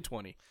easily a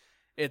 20.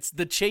 It's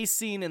the chase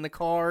scene and the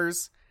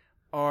cars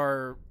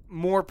are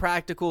more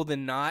practical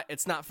than not.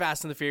 It's not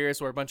Fast and the Furious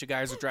where a bunch of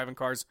guys are driving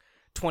cars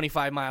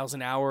 25 miles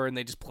an hour and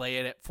they just play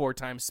it at 4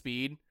 times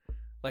speed.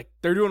 Like,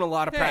 they're doing a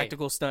lot of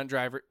practical stunt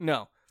driver.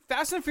 No.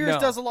 Fast and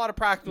Furious does a lot of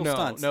practical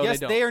stunts. No, yes,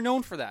 they don't. they are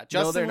known for that.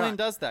 Justin Lin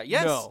does that.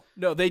 Yes.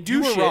 No, they do You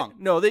were shit. wrong.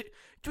 No, they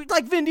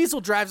like Vin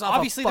Diesel drives off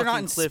Obviously, a they're not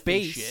fucking in cliff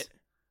space, and shit.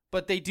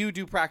 but they do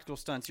practical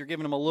stunts. You're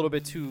giving them a little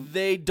bit too...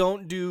 They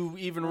don't do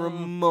even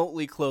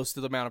remotely close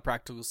to the amount of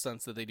practical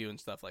stunts that they do and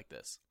stuff like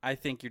this. I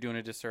think you're doing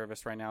a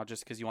disservice right now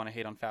just because you want to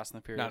hate on Fast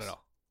and the Furious. Not at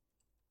all.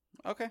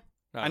 Okay.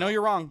 Not I at know all.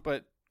 you're wrong,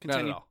 but Not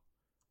continue. at all.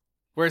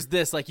 Whereas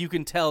this, like, you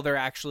can tell they're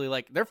actually,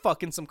 like, they're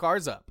fucking some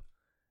cars up.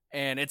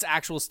 And it's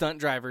actual stunt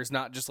drivers,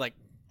 not just, like,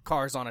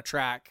 cars on a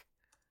track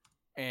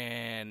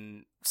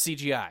and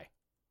CGI.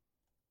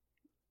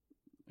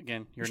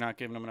 Again, you're not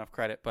giving them enough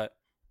credit, but...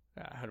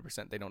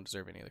 100%, they don't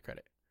deserve any of the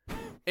credit.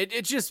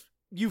 It just,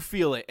 you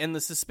feel it. And the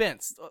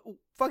suspense.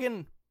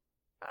 Fucking,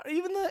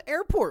 even the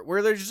airport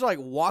where they're just, like,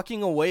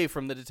 walking away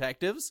from the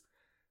detectives.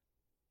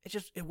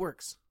 It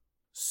works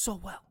so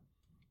well.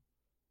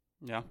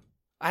 Yeah.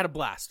 I had a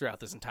blast throughout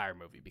this entire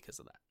movie because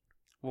of that.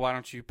 Why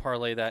don't you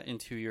parlay that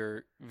into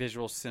your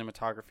visual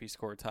cinematography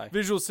score, Ty?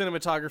 Visual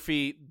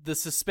cinematography, the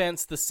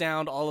suspense, the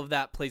sound, all of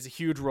that plays a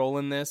huge role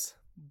in this.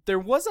 There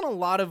wasn't a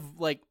lot of,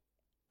 like,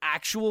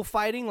 actual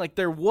fighting. Like,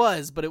 there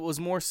was, but it was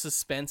more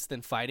suspense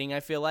than fighting,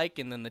 I feel like.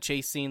 And then the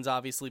chase scenes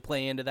obviously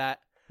play into that.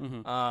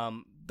 Mm-hmm.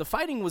 The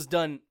fighting was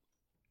done,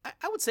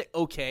 I would say,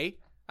 okay.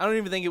 I don't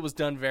even think it was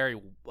done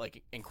very,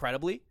 like,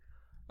 incredibly.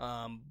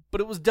 But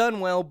it was done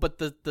well, but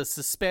the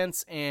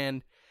suspense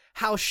and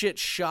how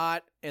shit's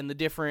shot and the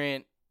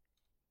different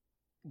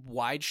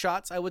wide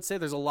shots, I would say,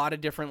 there's a lot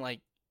of different,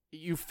 like,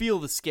 you feel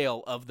the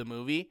scale of the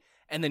movie,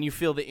 and then you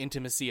feel the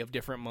intimacy of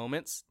different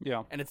moments.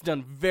 Yeah. And it's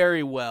done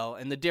very well,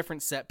 and the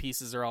different set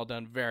pieces are all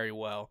done very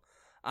well.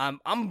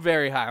 I'm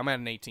very high. I'm at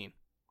an 18.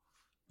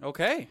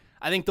 Okay.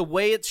 I think the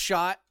way it's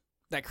shot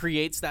that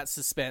creates that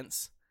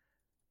suspense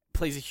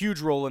plays a huge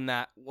role in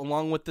that,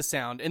 along with the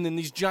sound. And then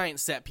these giant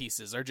set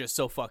pieces are just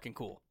so fucking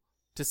cool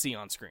to see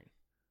on screen.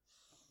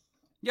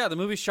 Yeah, the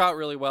movie's shot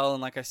really well,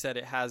 and like I said,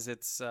 it has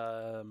its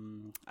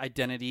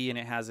identity and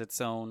it has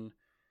its own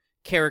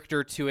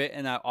character to it,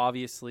 and that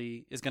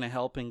obviously is going to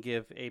help and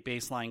give a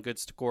baseline good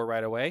score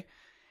right away.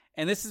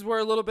 And this is where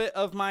a little bit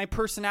of my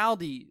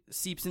personality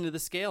seeps into the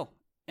scale,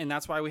 and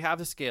that's why we have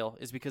the scale,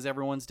 is because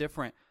everyone's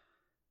different.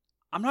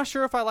 I'm not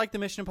sure if I like the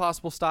Mission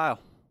Impossible style.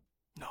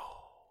 No.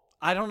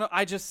 I don't know.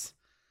 I just...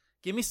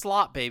 Give me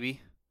slop,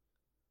 baby.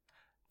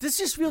 This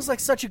just feels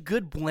like such a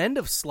good blend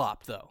of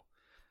slop, though.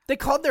 They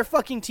called their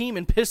fucking team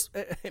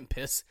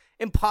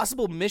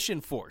Impossible Mission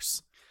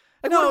Force.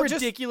 Like, No, what a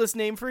just- ridiculous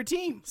name for a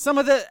team. Some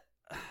of the...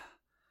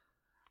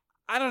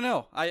 I don't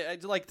know. I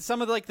like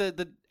some of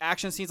the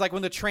action scenes, like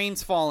when the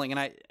train's falling, and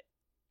I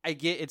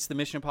get it's the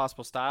Mission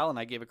Impossible style, and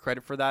I gave it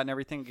credit for that and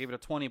everything. I gave it a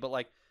 20, but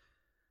like,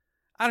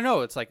 I don't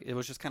know. It's like it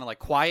was just kind of like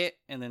quiet,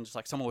 and then just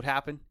like something would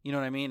happen. You know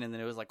what I mean? And then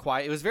it was like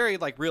quiet. It was very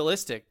like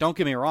realistic. Don't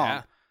get me wrong.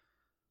 Yeah.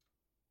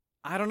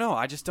 I don't know.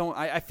 I just don't.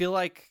 I feel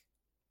like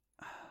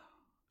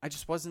I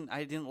just wasn't.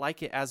 I didn't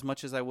like it as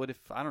much as I would if,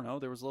 I don't know,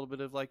 there was a little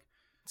bit of like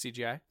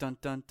CGI. Dun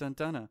dun dun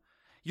dun.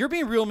 You're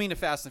being real mean to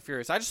Fast and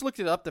Furious. I just looked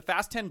it up. The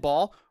Fast 10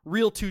 ball,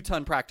 real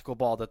 2-ton practical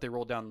ball that they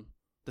rolled down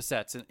the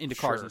sets and into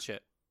cars Sure. and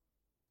shit.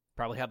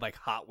 Probably had like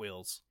Hot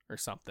Wheels or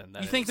something.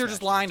 You think they're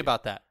just lying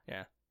about that?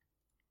 Yeah.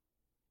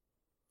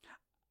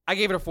 I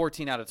gave it a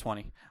 14 out of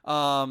 20.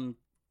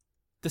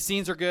 The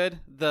scenes are good.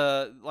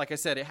 Like I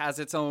said, it has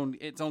its own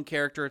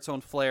character, its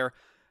own flair.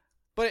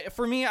 But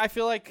for me, I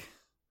feel like,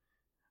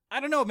 I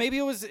don't know, maybe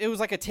it was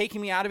like a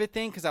taking me out of it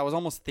thing because I was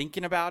almost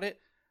thinking about it.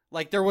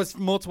 Like there was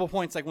multiple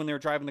points, like when they were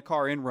driving the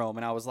car in Rome,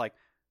 and I was like,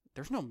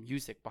 "There's no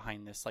music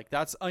behind this. Like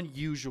that's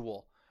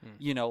unusual."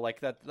 You know,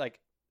 like that. Like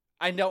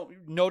I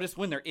noticed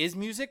when there is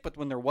music, but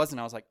when there wasn't,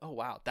 I was like, "Oh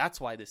wow,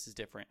 that's why this is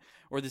different,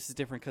 or this is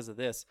different because of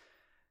this."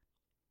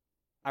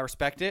 I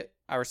respect it.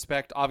 I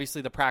respect,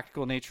 obviously, the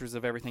practical natures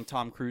of everything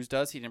Tom Cruise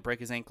does. He didn't break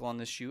his ankle on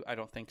this shoot. I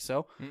don't think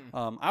so.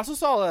 I also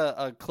saw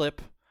a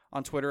clip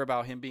on Twitter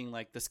about him being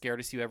like the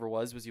scaredest he ever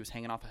was he was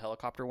hanging off a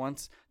helicopter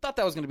once. Thought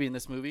that was going to be in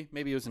this movie.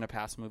 Maybe it was in a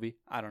past movie.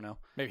 I don't know.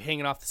 Maybe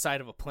hanging off the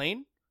side of a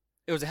plane?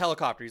 It was a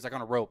helicopter. He's like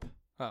on a rope.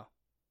 Oh.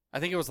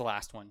 I think it was the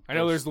last one. I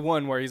know there's the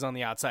one where he's on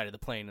the outside of the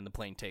plane and the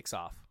plane takes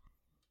off.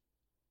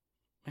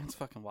 Man, it's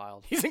fucking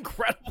wild. He's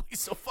incredible. He's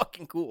so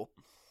fucking cool.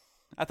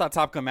 I thought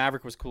Top Gun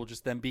Maverick was cool,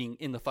 just them being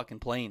in the fucking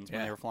planes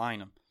when they were flying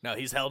them. No,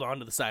 he's held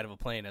onto the side of a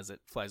plane as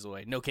it flies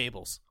away. No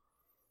cables.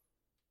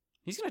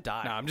 He's going to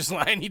die. No, I'm just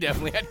lying. He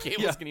definitely had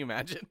cables. Yeah. Can you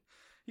imagine?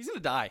 He's going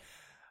to die.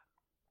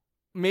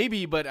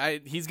 Maybe, but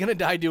he's going to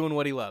die doing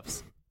what he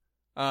loves.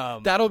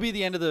 That'll be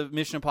the end of the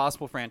Mission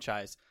Impossible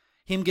franchise.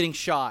 Him getting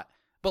shot,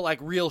 but like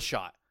real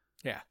shot.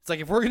 Yeah. It's like,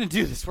 if we're going to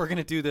do this, we're going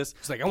to do this.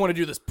 It's like, I want to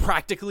do this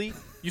practically.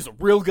 Use a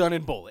real gun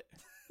and bullet.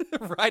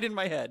 Right in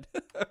my head.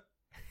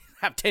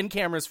 Have 10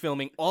 cameras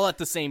filming all at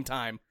the same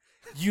time.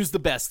 Use the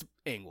best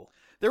angle.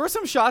 There were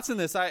some shots in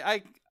this.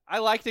 I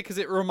liked it because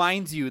it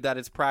reminds you that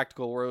it's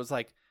practical, where it was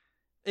like,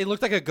 it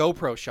looked like a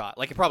GoPro shot.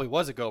 Like it probably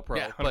was a GoPro,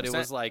 Yeah, but it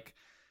was like,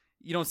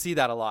 you don't see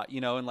that a lot,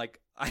 you know? And like,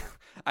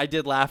 I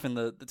did laugh in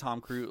the Tom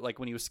Cruise, like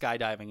when he was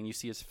skydiving and you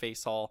see his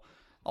face all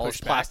his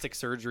Pushed plastic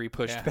surgery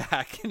pushed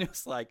back. And it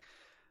was like,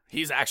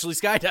 he's actually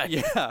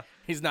skydiving. yeah.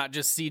 He's not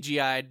just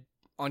CGI'd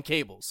on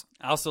cables.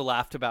 I also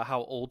laughed about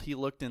how old he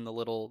looked in the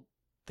little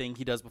thing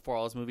he does before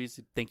all his movies.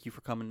 Thank you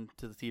for coming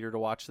to the theater to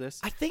watch this.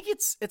 I think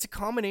it's a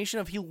combination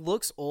of he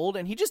looks old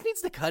and he just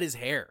needs to cut his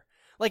hair.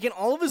 Like in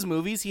all of his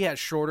movies, he has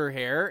shorter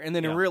hair, and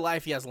then in real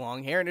life, he has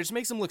long hair, and it just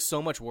makes him look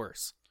so much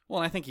worse. Well,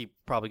 and I think he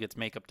probably gets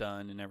makeup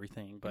done and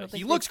everything, but he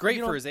think looks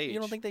great for his age. You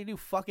don't think they do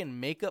fucking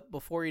makeup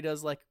before he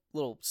does like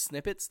little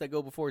snippets that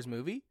go before his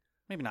movie?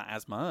 Maybe not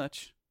as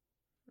much.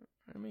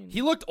 I mean,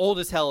 He looked old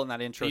as hell in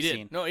that intro He did.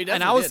 scene. No, he And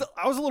definitely did.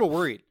 I was a little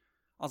worried.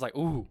 I was like,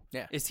 ooh,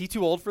 Yeah. is he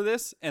too old for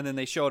this? And then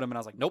they showed him, and I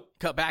was like, nope.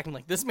 cut back and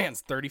like, this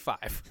man's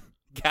 35.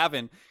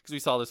 Gavin, because we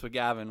saw this with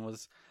Gavin,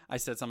 I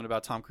said something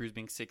about Tom Cruise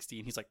being 60,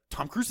 and he's like,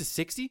 Tom Cruise is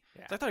 60?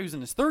 Yeah. I thought he was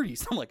in his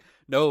 30s. I'm like,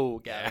 no,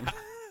 Gavin.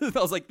 I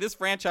was like, this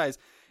franchise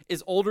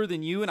is older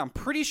than you, and I'm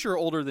pretty sure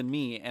older than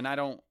me, and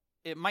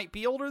it might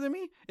be older than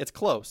me. It's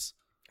close.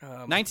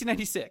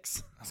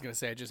 1996. I was going to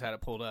say, I just had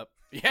it pulled up.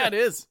 Yeah, it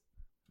is.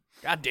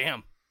 God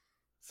damn.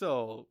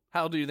 So,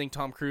 How old do you think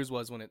Tom Cruise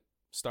was when it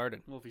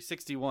started? well, if he's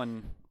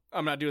 61,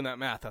 I'm not doing that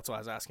math. That's why I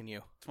was asking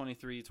you.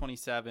 23,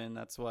 27,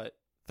 that's what,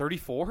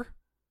 34?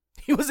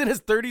 He was in his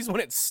 30s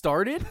when it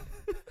started?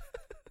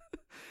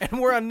 And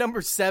we're on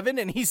number 7,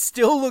 and he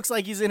still looks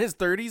like he's in his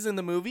 30s in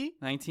the movie?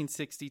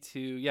 1962.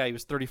 Yeah, he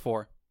was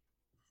 34.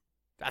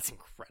 That's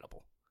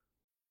incredible.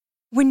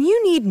 When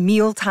you need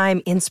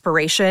mealtime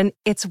inspiration,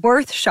 it's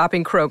worth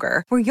shopping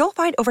Kroger, where you'll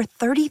find over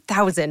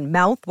 30,000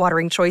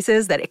 mouth-watering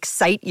choices that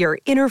excite your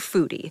inner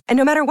foodie. And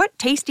no matter what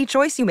tasty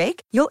choice you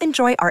make, you'll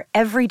enjoy our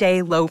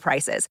everyday low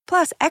prices,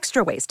 plus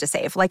extra ways to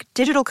save, like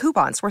digital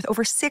coupons worth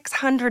over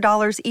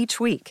 $600 each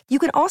week. You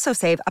can also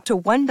save up to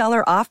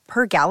 $1 off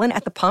per gallon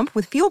at the pump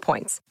with fuel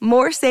points.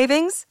 More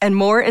savings and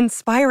more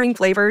inspiring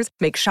flavors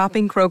make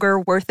shopping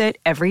Kroger worth it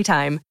every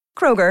time.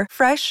 Kroger,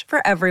 fresh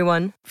for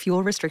everyone.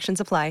 Fuel restrictions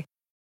apply.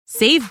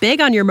 Save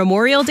big on your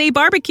Memorial Day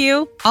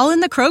barbecue, all in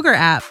the Kroger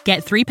app.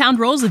 Get 3-pound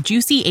rolls of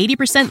juicy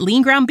 80%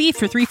 lean ground beef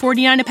for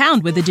 $3.49 a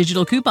pound with a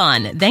digital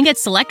coupon. Then get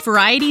select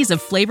varieties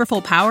of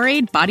flavorful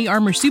Powerade, Body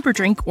Armor Super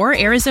Drink, or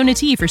Arizona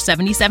tea for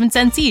 77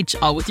 cents each,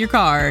 all with your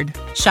card.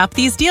 Shop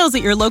these deals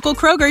at your local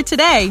Kroger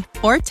today,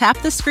 or tap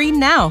the screen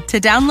now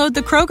to download the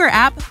Kroger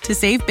app to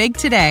save big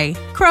today.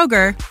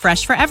 Kroger,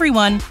 fresh for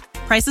everyone.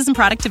 Prices and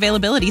product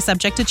availability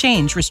subject to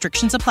change.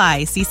 Restrictions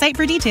apply. See site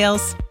for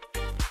details.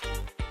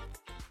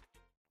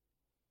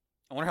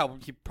 I wonder how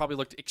he probably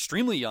looked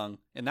extremely young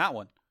in that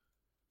one.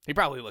 He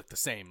probably looked the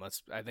same.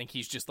 I think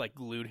he's just like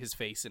glued his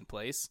face in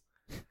place.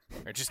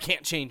 Or just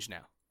can't change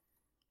now.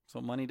 That's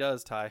what money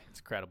does, Ty. It's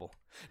incredible.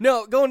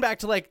 No, going back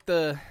to like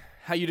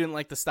how you didn't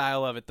like the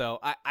style of it though.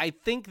 I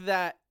think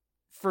that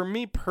for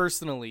me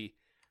personally,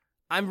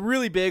 I'm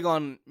really big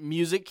on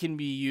music can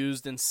be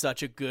used in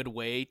such a good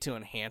way to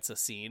enhance a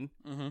scene.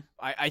 Mm-hmm.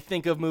 I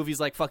think of movies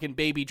like fucking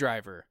Baby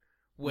Driver,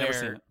 Never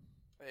seen where it.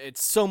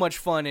 it's so much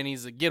fun, and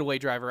he's a getaway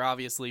driver,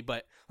 obviously,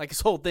 but like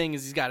his whole thing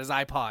is he's got his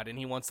iPod and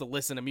he wants to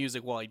listen to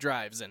music while he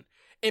drives, and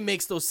it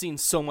makes those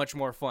scenes so much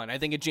more fun. I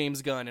think of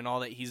James Gunn and all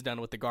that he's done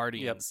with the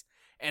Guardians,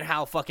 and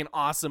how fucking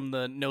awesome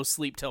the No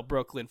Sleep Till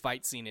Brooklyn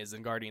fight scene is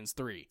in Guardians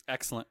 3.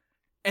 Excellent.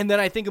 And then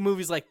I think of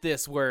movies like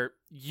this where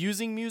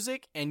using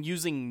music and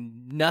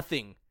using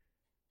nothing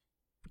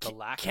The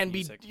lack can of be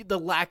music. the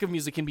lack of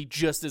music can be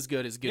just as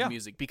good as good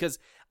music, because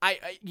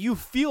you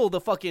feel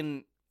the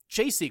fucking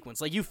chase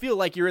sequence, like you feel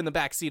like you're in the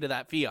back seat of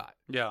that Fiat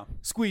Yeah.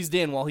 squeezed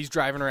in while he's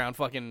driving around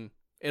fucking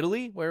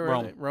Italy. Where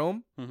Rome. was it?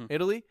 Rome, Mhm.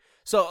 Italy.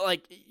 So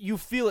like you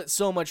feel it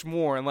so much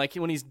more, and like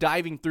when he's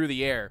diving through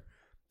the air.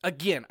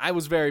 Again, I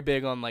was very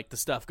big on like the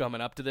stuff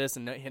coming up to this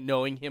and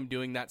knowing him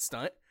doing that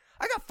stunt.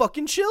 I got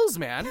fucking chills,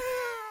 man.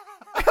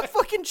 I got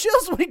fucking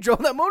chills when he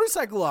drove that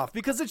motorcycle off,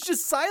 because it's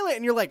just silent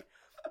and you're like,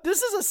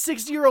 this is a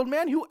 60-year-old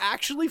man who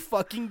actually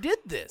fucking did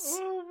this.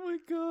 Oh my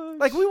god.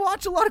 Like, we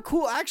watch a lot of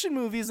cool action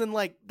movies, and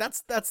like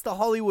that's the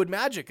Hollywood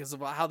magic, is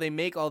about how they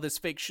make all this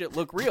fake shit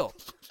look real.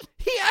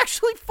 He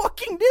actually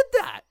fucking did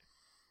that.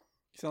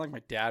 You sound like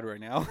my dad right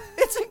now.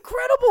 It's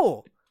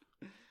incredible.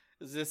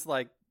 Is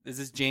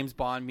this James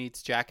Bond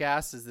meets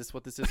Jackass? Is this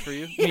what this is for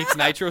you? Meets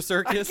Nitro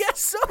Circus? I guess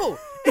so.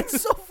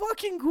 It's so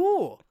fucking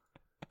cool.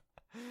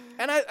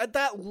 And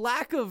that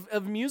lack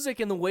of music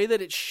and the way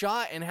that it's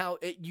shot and how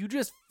you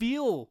just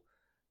feel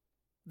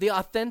the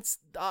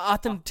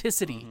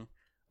authenticity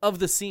of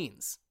the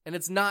scenes. And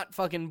it's not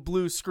fucking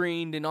blue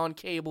screened and on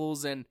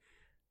cables, and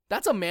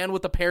that's a man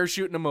with a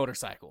parachute and a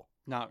motorcycle.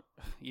 Not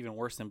even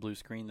worse than blue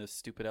screen, those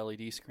stupid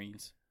LED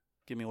screens.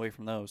 Get me away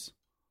from those.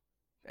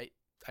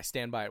 I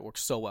stand by it.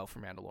 Works so well for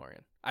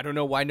Mandalorian. I don't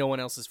know why no one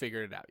else has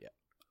figured it out yet.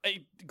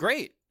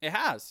 Great. It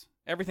has.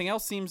 Everything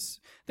else seems...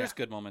 There's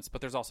good moments,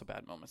 but there's also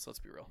bad moments. Let's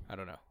be real. I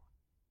don't know.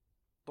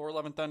 Thor: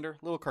 Love and Thunder,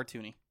 a little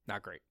cartoony.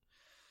 Not great.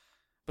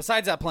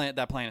 Besides that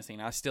planet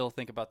scene, I still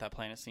think about that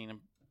planet scene and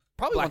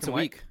probably Black once and a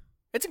white. week.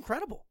 It's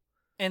incredible.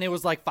 And it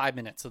was like 5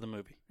 minutes of the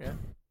movie. Yeah.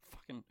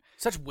 Fucking...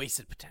 Such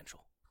wasted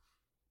potential.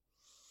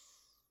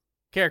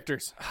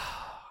 Characters.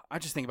 I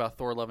just think about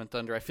Thor: Love and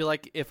Thunder. I feel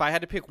like if I had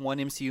to pick one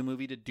MCU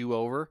movie to do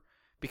over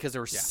because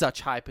there was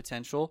such high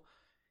potential,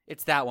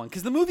 it's that one.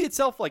 Because the movie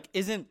itself like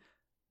isn't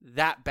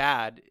that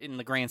bad in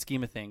the grand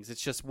scheme of things.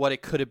 It's just what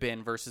it could have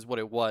been versus what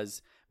it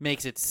was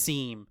makes it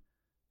seem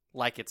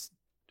like it's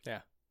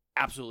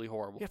absolutely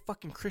horrible. Yeah,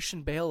 fucking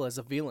Christian Bale as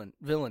a villain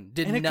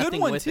did And a good nothing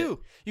one, with too. it.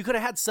 You could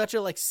have had such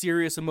a like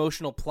serious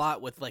emotional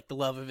plot with like the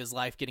love of his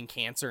life getting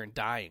cancer and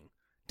dying.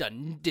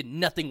 Did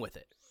nothing with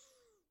it.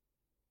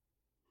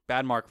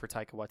 Bad mark for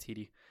Taika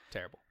Waititi.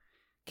 Terrible.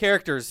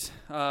 Characters.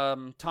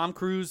 Tom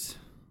Cruise,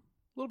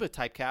 a little bit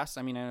typecast.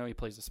 I mean, I know he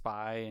plays a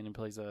spy and he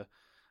plays a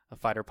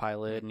fighter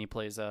pilot and he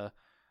plays a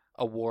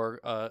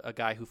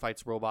guy who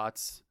fights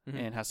robots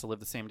and has to live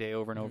the same day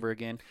over and over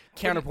again.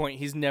 Counterpoint,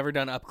 he's never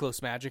done up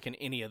close magic in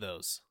any of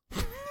those.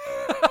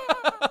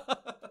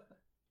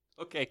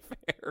 Okay,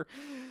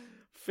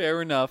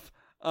 fair enough.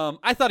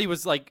 I thought he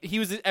was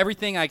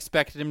everything I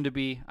expected him to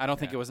be. I don't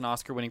think it was an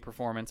Oscar-winning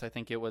performance. I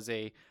think it was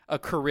a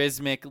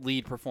charismatic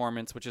lead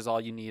performance, which is all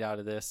you need out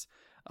of this.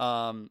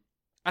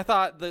 I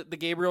thought the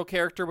Gabriel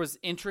character was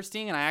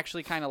interesting, and I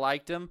actually kind of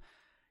liked him.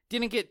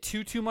 Didn't get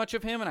too much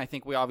of him, and I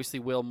think we obviously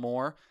will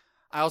more.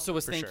 I also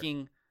was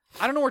thinking,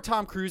 I don't know where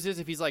Tom Cruise is,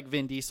 if he's like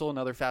Vin Diesel,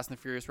 another Fast and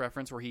the Furious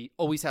reference, where he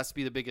always has to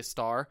be the biggest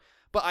star.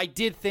 But I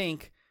did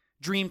think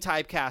dream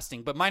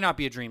typecasting, but might not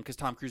be a dream because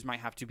Tom Cruise might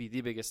have to be the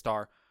biggest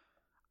star.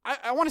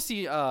 I want to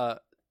see,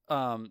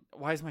 why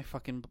is my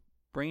fucking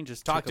brain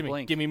just Talk took to a me.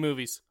 blank? Give me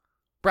movies.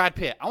 Brad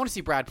Pitt. I want to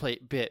see Brad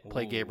Pitt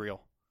play Ooh.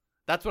 Gabriel.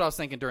 That's what I was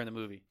thinking during the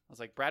movie. I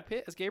was like, Brad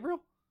Pitt as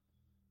Gabriel?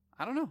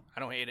 I don't know. I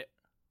don't hate it.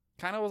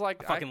 Kind of was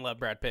like, I fucking love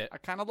Brad Pitt. I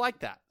kind of like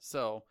that.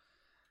 So,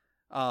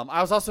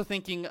 I was also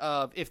thinking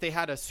of if they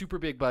had a super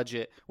big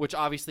budget, which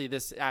obviously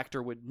this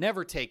actor would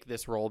never take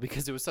this role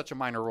because it was such a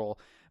minor role.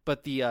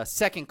 But the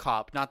second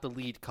cop, not the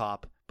lead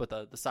cop, but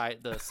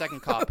the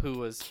second cop who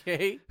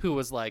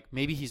was like,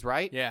 maybe he's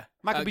right. Yeah.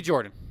 Michael B.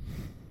 Jordan.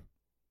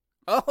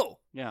 Oh,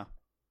 Yeah,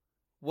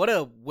 what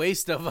a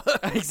waste of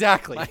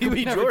exactly. Michael He would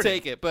B. never Jordan.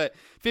 take it. But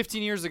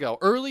 15 years ago,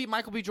 early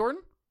Michael B.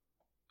 Jordan,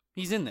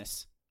 he's in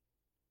this.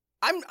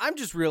 I'm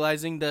just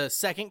realizing the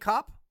second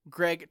cop,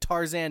 Greg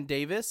Tarzan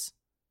Davis.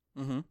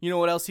 Mm-hmm. You know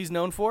what else he's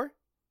known for?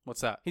 What's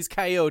that? He's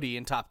Coyote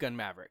in Top Gun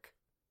Maverick.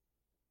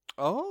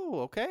 Oh,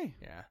 okay.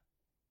 Yeah.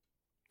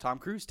 Tom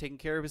Cruise taking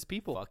care of his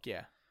people. Fuck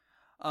yeah.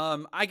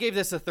 I gave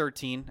this a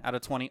 13 out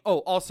of 20. Oh,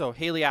 also,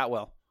 Haley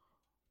Atwell.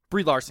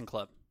 Brie Larson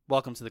Club.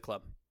 Welcome to the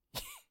club.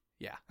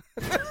 Yeah.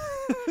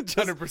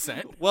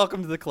 100%.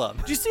 Welcome to the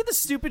club. Do you see the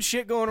stupid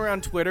shit going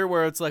around Twitter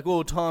where it's like,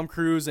 oh, Tom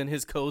Cruise and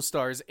his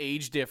co-star's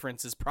age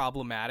difference is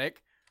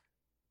problematic?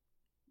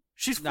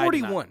 She's No, I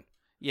did 41.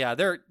 Yeah,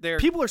 they're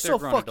People are they're so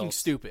grown fucking adults.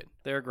 stupid.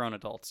 They're grown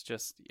adults.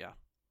 Just, yeah.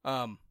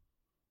 100%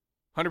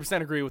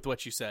 agree with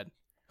what you said.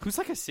 Who's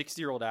like a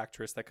 60-year-old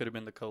actress that could have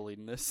been the co-lead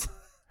in this?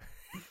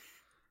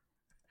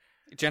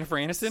 Jennifer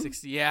Aniston?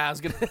 60, yeah, I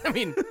was gonna. I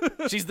mean,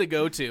 she's the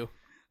go-to.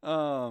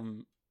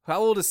 How How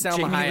old is Salma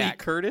Jamie Lee Hayek?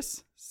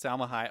 Curtis?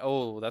 Salma Hayek.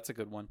 Oh, that's a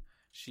good one.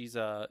 She's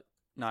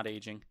not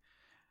aging.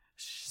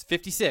 She's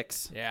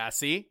 56. Yeah,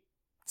 see,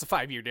 it's a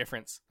 5-year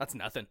difference. That's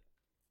nothing.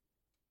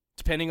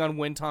 depending on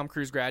when Tom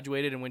Cruise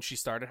graduated and when she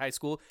started high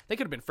school, they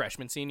could have been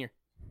freshman, senior.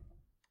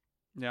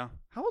 Yeah.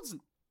 How old's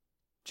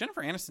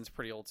Jennifer Aniston's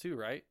pretty old too,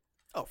 right?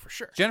 Oh, for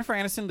sure. Jennifer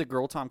Aniston, the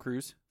girl Tom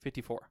Cruise,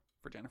 54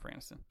 for Jennifer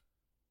Aniston.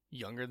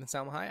 Younger than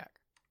Salma Hayek.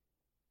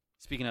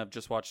 Speaking of,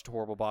 just watched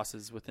Horrible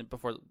Bosses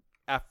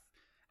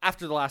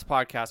after the last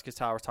podcast because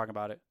Tyler was talking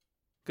about it.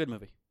 Good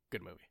movie.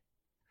 Good movie.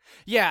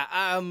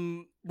 Yeah.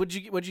 Would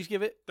you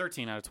give it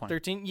 13 out of 20.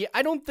 13? Yeah.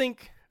 I don't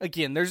think.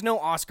 Again, there's no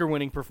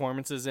Oscar-winning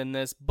performances in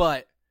this,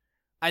 but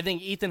I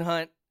think Ethan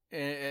Hunt,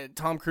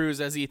 Tom Cruise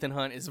as Ethan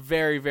Hunt, is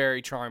very,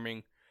 very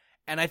charming,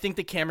 and I think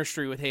the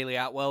chemistry with Haley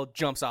Atwell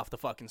jumps off the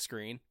fucking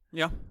screen.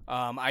 Yeah.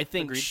 I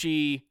think Agreed.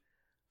 she.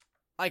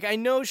 Like, I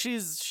know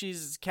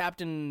she's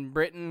Captain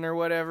Britain or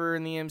whatever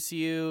in the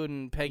MCU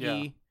and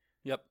Peggy.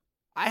 Yeah. Yep.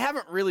 I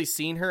haven't really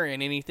seen her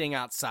in anything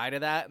outside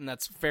of that, and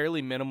that's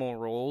fairly minimal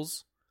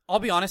roles. I'll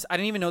be honest, I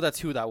didn't even know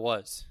that's who that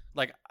was.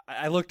 Like,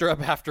 I looked her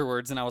up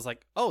afterwards, and I was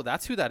like, oh,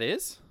 that's who that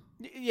is?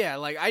 Yeah,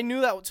 like, I knew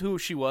that was who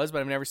she was,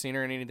 but I've never seen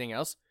her in anything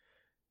else.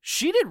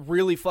 She did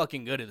really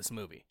fucking good in this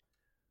movie.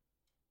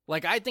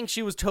 Like, I think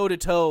she was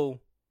toe-to-toe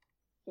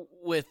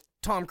with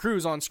Tom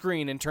Cruise on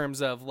screen in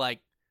terms of, like,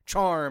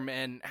 charm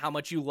and how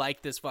much you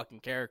like this fucking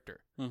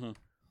character. Mm-hmm.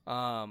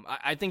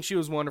 I think she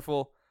was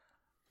wonderful.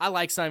 I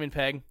like Simon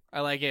Pegg.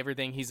 I like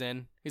everything he's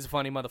in. He's a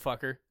funny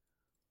motherfucker.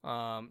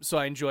 So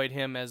I enjoyed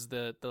him as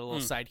the little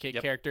sidekick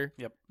character.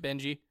 Yep.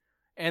 Benji.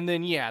 And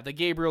then, yeah, the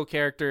Gabriel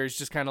character is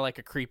just kind of like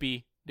a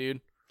creepy dude.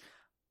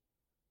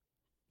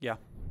 Yeah.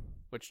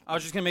 Which I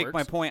was just going to make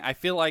my point. I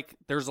feel like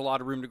there's a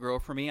lot of room to grow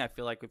for me. I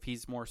feel like if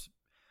he's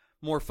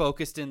more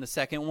focused in the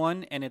second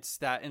one, and it's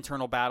that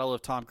internal battle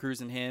of Tom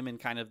Cruise and him and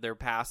kind of their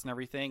past and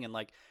everything, and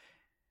like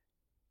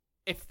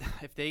if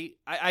they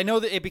I know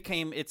that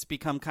it's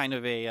become kind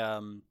of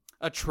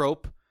a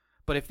trope,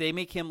 but if they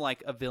make him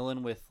like a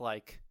villain with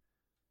like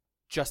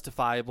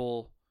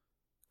justifiable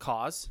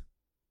cause,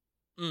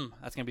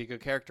 that's gonna be a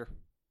good character.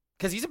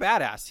 Because he's a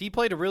badass. He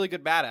played a really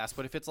good badass,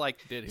 but if it's like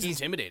he's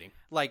intimidating.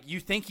 Like, you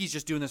think he's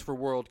just doing this for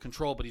world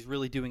control, but he's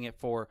really doing it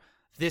for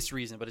this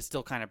reason, but it's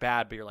still kind of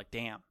bad, but you're like,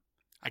 damn.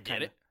 I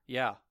get it.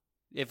 Yeah.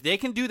 If they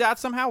can do that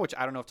somehow, which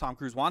I don't know if Tom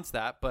Cruise wants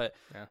that, but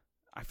yeah.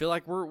 I feel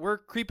like we're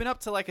creeping up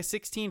to like a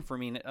 16 for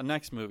me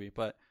next movie,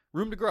 but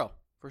room to grow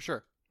for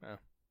sure. Yeah.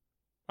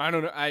 I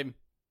don't know. I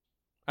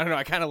don't know.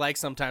 I kind of like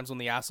sometimes when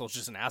the asshole's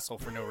just an asshole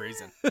for no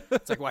reason.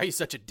 It's like, why are you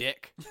such a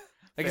dick?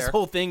 Like, his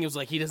whole thing was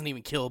like he doesn't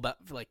even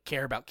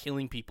care about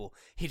killing people.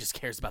 He just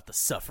cares about the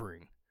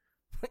suffering.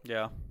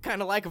 Yeah.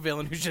 Kind of like a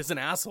villain who's just an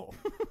asshole.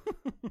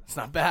 It's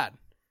not bad.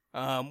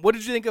 What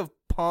did you think of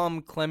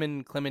Palm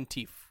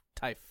Clementif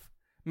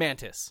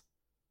Mantis?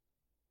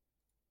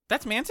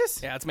 That's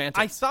Mantis? Yeah, it's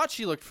Mantis. I thought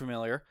she looked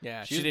familiar.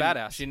 Yeah, she was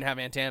badass. She didn't have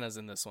antennas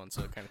in this one,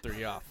 so it kind of threw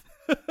you off.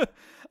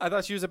 I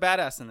thought she was a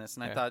badass in this,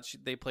 and I thought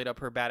they played up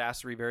her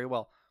badassery very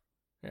well.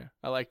 Yeah,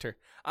 I liked her.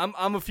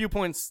 I'm a few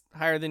points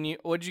higher than you.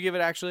 What did you give it,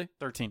 actually?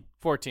 13.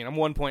 14. I'm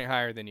 1 point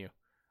higher than you.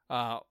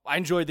 I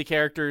enjoyed the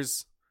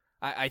characters.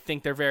 I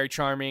think they're very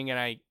charming, and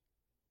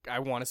I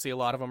want to see a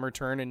lot of them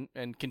return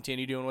and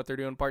continue doing what they're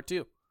doing in part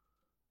 2.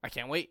 I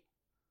can't wait.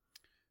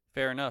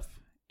 Fair enough.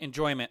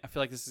 Enjoyment. I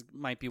feel like this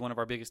might be one of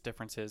our biggest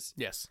differences.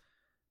 Yes.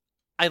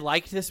 I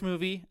liked this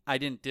movie. I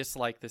didn't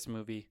dislike this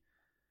movie.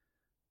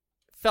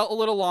 Felt a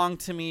little long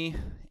to me,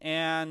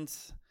 and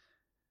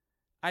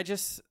I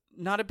just...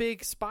 not a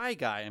big spy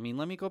guy. I mean,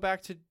 let me go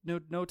back to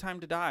No Time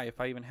to Die if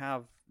I even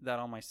have that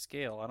on my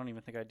scale. I don't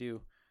even think I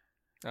do.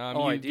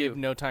 You give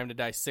No Time to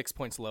Die 6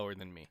 points lower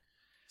than me.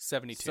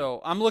 72.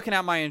 So I'm looking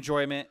at my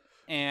enjoyment,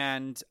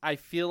 and I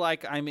feel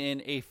like I'm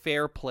in a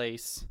fair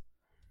place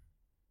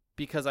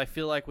because I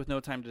feel like with No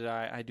Time to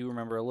Die, I do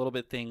remember a little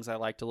bit things I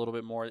liked a little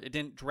bit more. It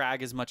didn't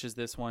drag as much as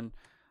this one.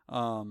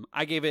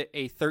 I gave it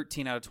a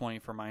 13 out of 20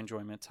 for my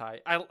enjoyment.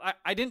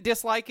 I didn't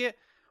dislike it.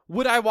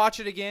 Would I watch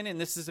it again? And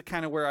this is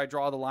kind of where I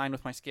draw the line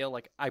with my scale.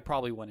 Like, I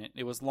probably wouldn't.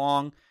 It was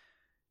long.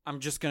 I'm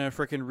just going to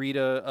freaking read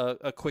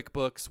a quick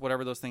books,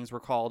 whatever those things were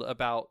called,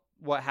 about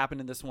what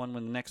happened in this one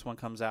when the next one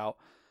comes out.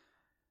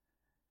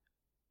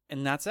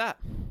 And that's that.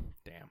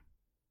 Damn.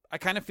 I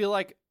kind of feel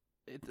like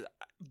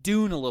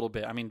Dune a little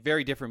bit. I mean,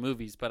 very different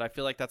movies, but I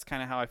feel like that's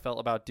kind of how I felt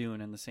about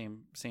Dune in the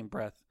same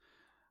breath.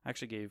 I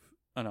actually gave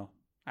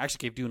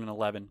Dune an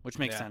 11, which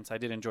makes sense. I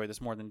did enjoy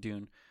this more than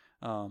Dune.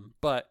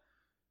 But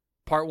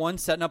part 1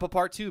 setting up a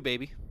part 2,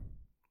 baby.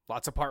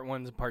 Lots of part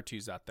 1s and part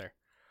 2s out there.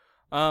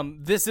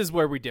 This is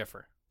where we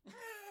differ.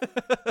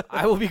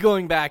 I will be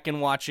going back and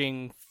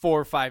watching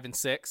 4, 5, and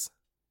 6.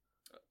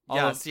 All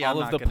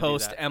of the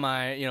post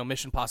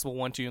Mission Impossible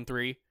 1, 2, and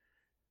 3.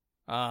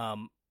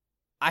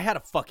 I had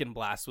a fucking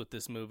blast with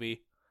this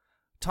movie.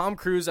 Tom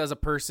Cruise as a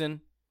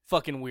person,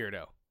 fucking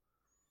weirdo.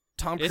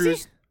 Tom Cruise,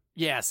 is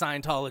he? Yeah,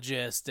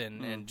 Scientologist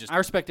and just I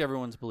respect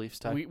everyone's beliefs,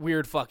 Ty.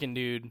 weird fucking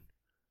dude.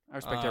 I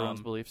respect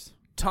everyone's beliefs.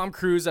 Tom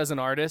Cruise as an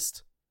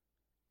artist.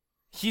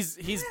 He's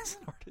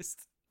an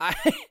artist.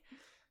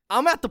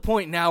 I'm at the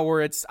point now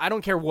where I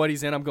don't care what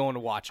he's in, I'm going to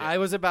watch it. I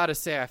was about to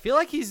say, I feel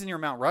like he's in your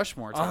Mount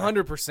Rushmore.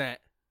 100%.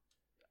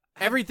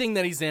 Everything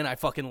that he's in, I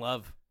fucking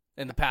love.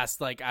 in the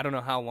past, like, I don't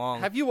know how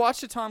long. Have you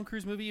watched a Tom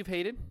Cruise movie you've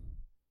hated?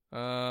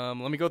 Let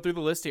me go through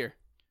the list here.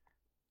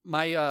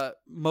 My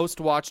most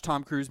watched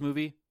Tom Cruise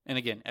movie, and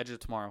again, Edge of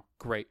Tomorrow,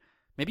 great.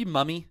 Maybe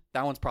Mummy.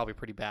 That one's probably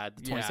pretty bad.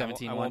 The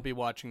 2017 I one. won't be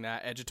watching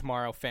that. Edge of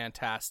Tomorrow,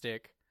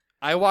 fantastic.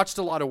 I watched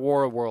a lot of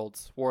War of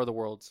the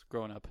Worlds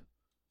growing up.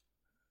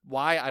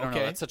 Why? I don't know.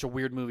 Okay. That's such a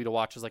weird movie to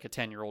watch as like a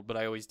 10-year-old, but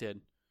I always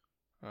did.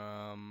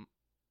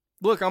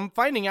 Look, I'm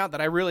finding out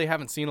that I really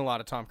haven't seen a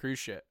lot of Tom Cruise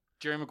shit.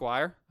 Jerry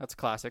Maguire. That's a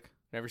classic.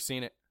 Never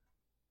seen it.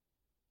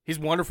 He's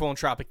wonderful in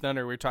Tropic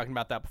Thunder. We were talking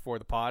about that before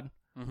the pod.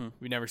 Mm-hmm.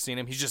 We've never seen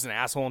him. He's just an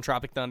asshole in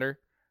Tropic Thunder,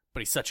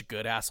 but he's such a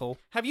good asshole.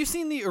 Have you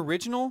seen the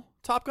original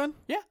Top Gun?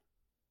 Yeah,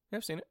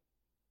 I've seen it.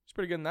 He's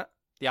pretty good in that.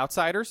 The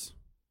Outsiders?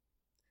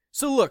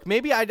 So look,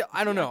 maybe I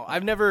don't know.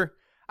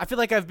 I feel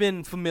like I've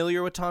been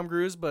familiar with Tom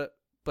Cruise, but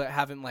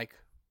haven't like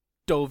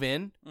dove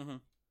in. Mm-hmm.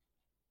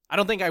 I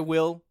don't think I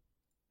will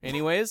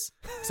anyways,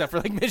 except for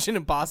like Mission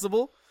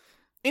Impossible.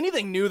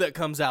 Anything new that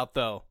comes out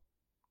though.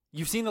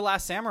 You've seen The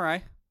Last Samurai?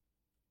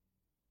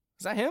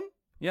 Is that him?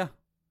 Yeah.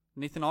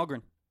 Nathan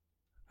Algren.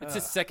 It's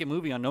his second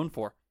movie Unknown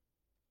for.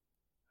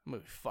 That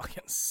movie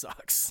fucking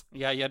sucks.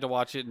 Yeah, you had to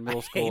watch it in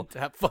middle I school. hate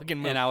that fucking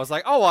movie. And I was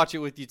like, I'll watch it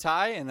with you,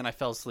 Ty, and then I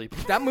fell asleep.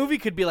 That movie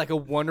could be like a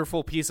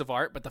wonderful piece of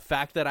art, but the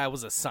fact that I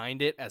was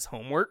assigned it as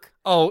homework,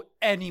 Oh,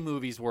 any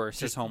movie's worse.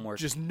 Just homework.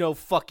 just no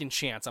fucking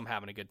chance I'm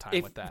having a good time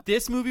if with that.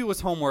 this movie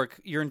was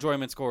homework, your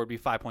enjoyment score would be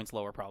 5 points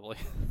lower, probably.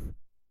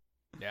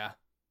 Yeah.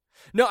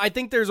 No, I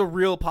think there's a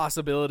real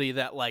possibility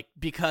that, like,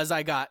 because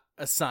I got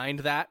assigned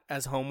that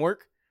as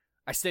homework,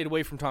 I stayed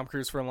away from Tom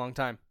Cruise for a long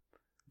time.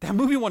 That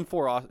movie won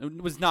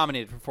was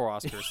nominated for 4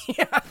 Oscars.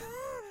 Yeah.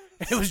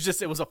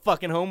 It was a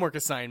fucking homework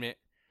assignment.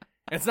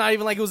 And it's not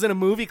even like it was in a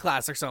movie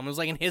class or something. It was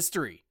like in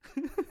history.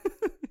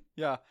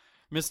 Yeah.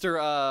 Mr.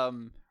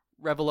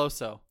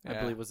 Reveloso, I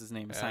Yeah. believe was his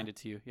name, Yeah. assigned it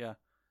to you. Yeah.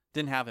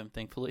 Didn't have him,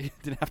 thankfully.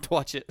 Didn't have to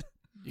watch it.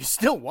 You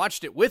still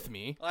watched it with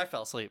me. I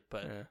fell asleep,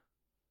 but...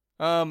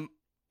 Yeah.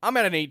 I'm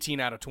at an 18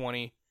 out of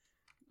 20.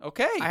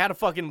 Okay. I had a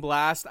fucking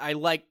blast. I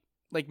like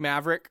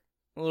Maverick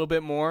a little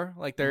bit more.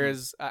 Like there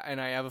is,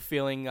 and I have a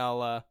feeling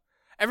I'll.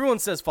 Everyone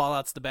says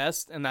Fallout's the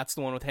best, and that's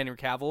the one with Henry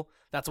Cavill.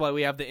 That's why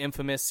we have the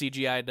infamous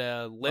CGI'd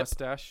lip.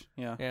 Mustache.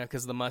 Yeah. Yeah,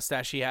 because of the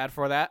mustache he had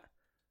for that.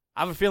 I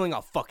have a feeling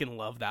I'll fucking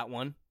love that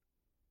one,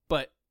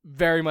 but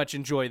very much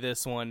enjoy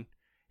this one.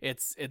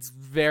 It's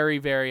very,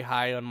 very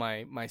high on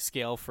my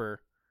scale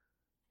for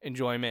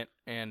enjoyment,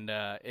 and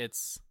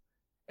it's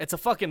a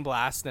fucking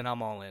blast, and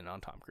I'm all in on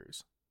Tom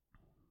Cruise.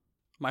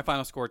 My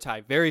final score,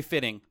 Ty. Very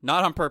fitting.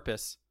 Not on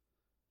purpose.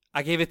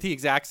 I gave it the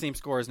exact same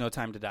score as No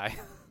Time to Die.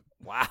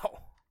 Wow.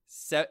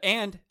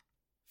 And,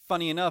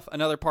 funny enough,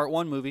 another Part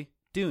 1 movie,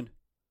 Dune.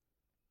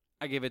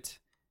 I gave it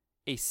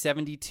a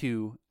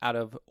 72 out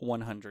of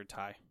 100,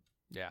 Ty.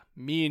 Yeah,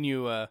 me and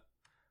you,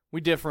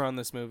 we differ on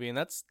this movie, and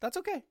that's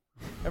okay.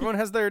 Everyone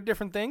has their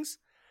different things.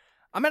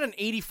 I'm at an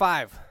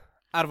 85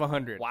 out of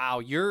 100. Wow,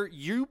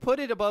 you put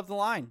it above the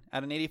line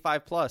at an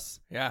 85 plus.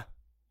 Yeah,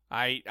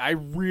 I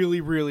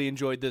really, really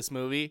enjoyed this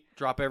movie.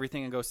 Drop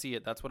everything and go see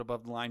it. That's what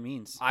above the line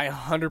means. I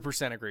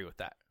 100% agree with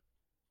that.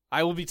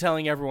 I will be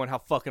telling everyone how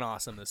fucking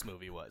awesome this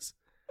movie was.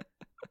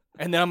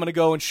 And then I'm going to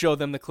go and show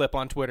them the clip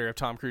on Twitter of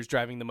Tom Cruise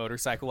driving the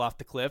motorcycle off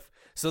the cliff,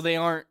 so they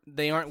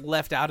aren't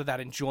left out of that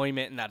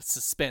enjoyment and that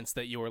suspense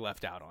that you were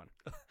left out on.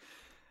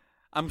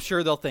 I'm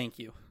sure they'll thank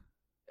you.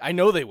 I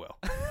know they will.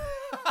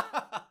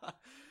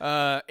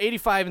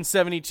 85 and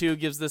 72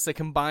 gives this a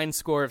combined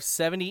score of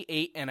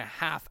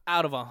 78.5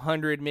 out of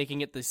 100,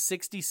 making it the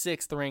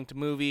 66th ranked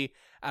movie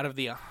out of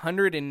the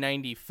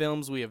 190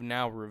 films we have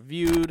now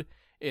reviewed.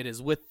 It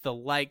is with the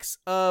likes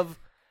of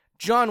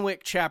John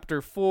Wick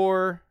Chapter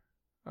 4.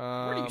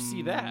 Where do you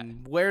see that?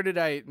 Where did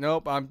I?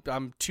 Nope,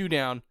 I'm 2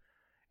 down.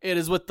 It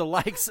is with the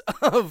likes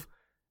of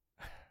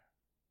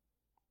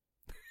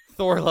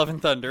Thor: Love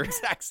and Thunder.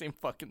 Exact same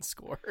fucking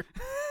score.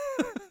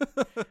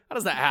 How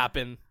does that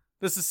happen?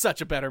 This is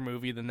such a better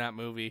movie than that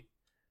movie.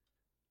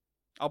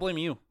 I'll blame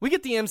you. We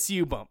get the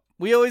MCU bump.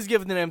 We always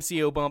give it an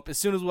MCU bump. As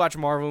soon as we watch a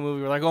Marvel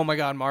movie, we're like, oh my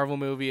god, Marvel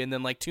movie. And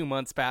then like 2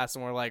 months pass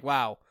and we're like,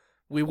 wow,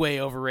 we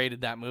way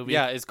overrated that movie.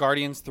 Yeah, is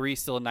Guardians 3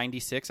 still a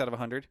 96 out of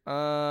 100?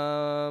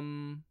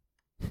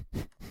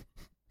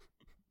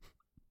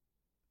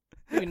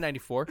 Maybe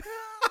 94.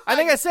 I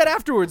think I said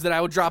afterwards that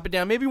I would drop it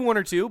down, maybe 1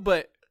 or 2,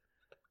 but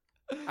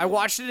I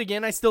watched it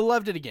again. I still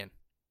loved it again.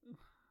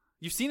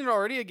 You've seen it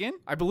already again?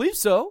 I believe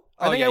so.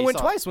 I think yeah, I you went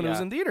saw it. twice when it was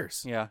Yeah. in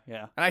theaters. Yeah,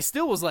 yeah. And I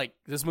still was like,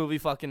 this movie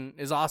fucking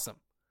is awesome.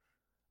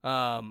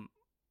 Man,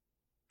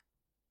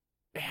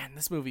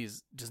 this movie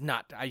is just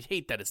not... I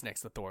hate that it's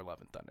next to Thor: Love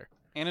and Thunder.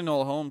 And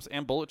Enola Holmes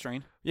and Bullet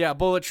Train. Yeah,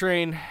 Bullet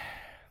Train.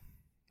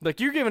 Look,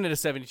 you're giving it a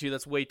 72.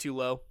 That's way too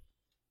low.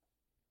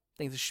 I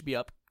think this should be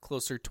up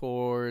closer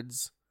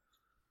towards...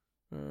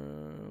 I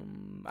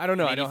don't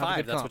know. I don't have a 85.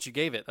 good That's comp. what you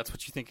gave it. That's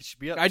what you think it should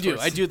be up I do.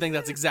 towards. I do think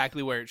that's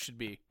exactly where it should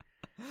be.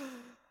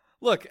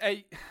 Look,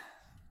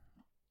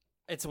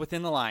 it's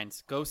within the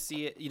lines. Go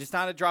see it. You just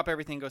not to drop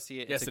everything. Go see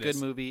it. Yes, It's a it good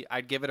is. movie.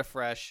 I'd give it a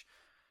fresh.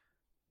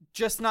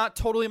 Just not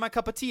totally my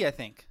cup of tea, I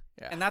think.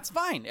 Yeah. And that's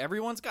fine.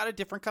 Everyone's got a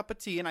different cup of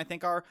tea, and I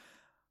think our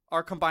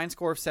combined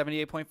score of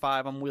 78.5,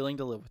 I'm willing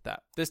to live with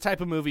that. This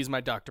type of movie is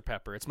my Dr.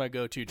 Pepper. It's my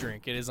go-to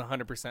drink. It is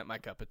 100% my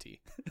cup of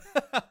tea.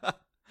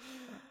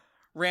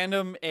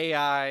 Random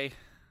AI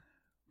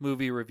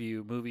movie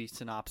review, movie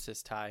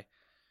synopsis, Ty.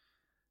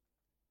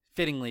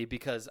 Fittingly,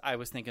 because I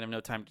was thinking of No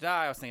Time to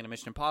Die, I was thinking of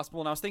Mission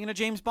Impossible, and I was thinking of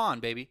James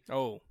Bond, baby.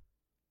 Oh.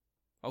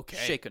 Okay.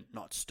 Shaken,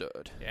 not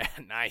stirred. Yeah,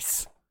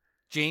 nice.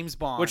 James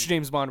Bond. Which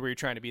James Bond were you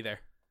trying to be there?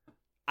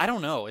 I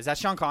don't know. Is that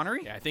Sean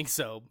Connery? Yeah, I think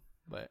so,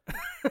 but...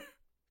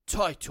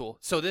 Title.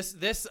 So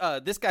this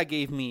guy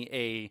gave me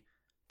a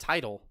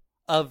title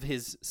of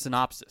his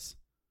synopsis.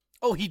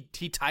 Oh, he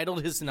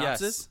titled his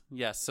synopsis?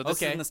 Yes. So this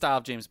Okay. is in the style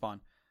of James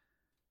Bond.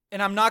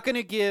 And I'm not going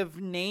to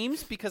give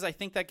names because I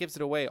think that gives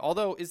it away.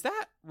 Although, is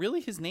that really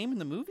his name in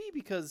the movie?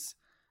 Because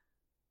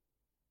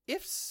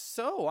if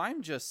so,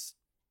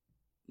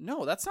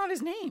 no, that's not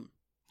his name.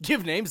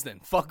 Give names then.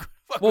 Fuck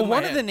Well, with my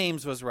one of head. the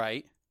names was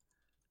right.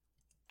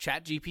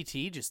 Chat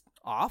GPT just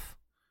off?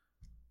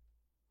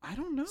 I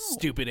don't know.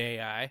 Stupid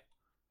AI.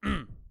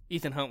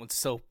 Ethan Hunt would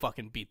so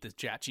fucking beat the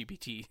Chat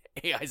GPT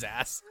AI's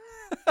ass.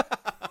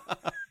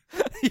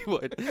 He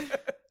would.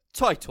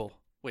 Title.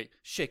 Wait,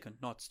 shaken,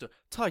 not stir.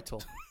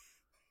 Title.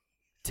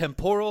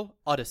 Temporal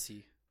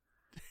Odyssey.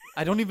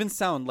 I don't even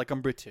sound like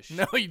I'm British.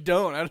 No, you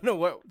don't. I don't know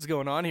what's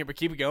going on here, but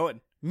keep it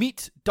going.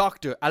 Meet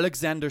Dr.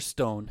 Alexander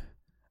Stone,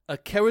 a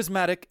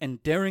charismatic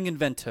and daring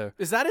inventor.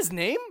 Is that his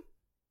name?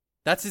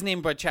 That's his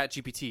name by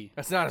ChatGPT.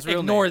 That's not his real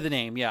Ignore name. the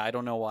name. Yeah, I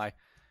don't know why.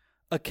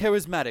 A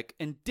charismatic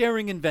and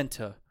daring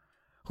inventor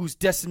whose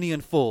destiny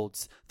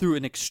unfolds through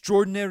an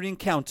extraordinary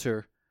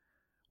encounter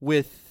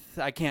with...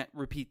 I can't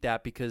repeat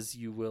that because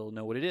you will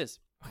know what it is.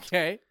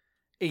 Okay.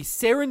 A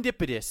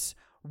serendipitous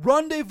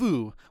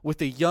rendezvous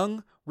with a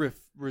young,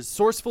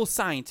 resourceful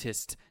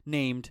scientist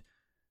named...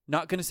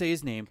 Not going to say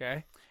his name.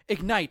 Okay.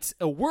 Ignites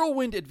a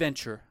whirlwind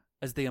adventure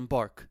as they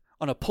embark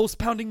on a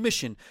pulse-pounding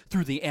mission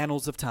through the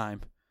annals of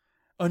time,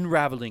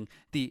 unraveling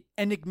the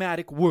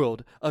enigmatic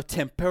world of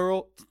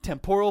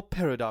temporal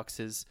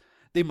paradoxes.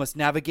 They must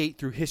navigate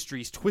through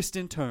history's twists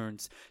and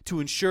turns to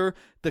ensure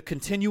the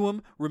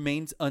continuum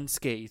remains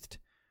unscathed.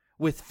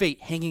 With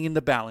fate hanging in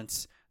the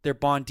balance, their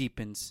bond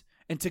deepens,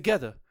 and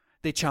together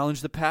they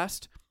challenge the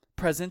past,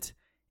 present,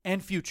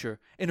 and future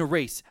in a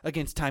race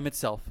against time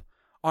itself,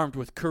 armed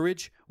with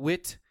courage,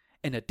 wit,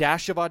 and a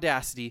dash of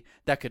audacity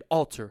that could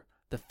alter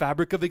the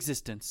fabric of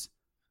existence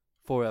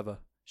forever.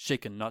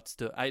 Shaken, not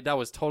stir. That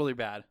was totally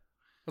bad.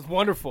 That's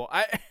wonderful.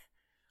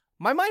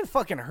 My mind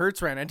fucking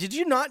hurts right now. Did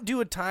you not do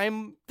a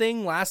time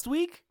thing last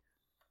week?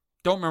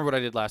 Don't remember what I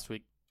did last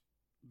week.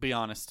 Be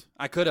honest.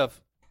 I could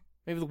have.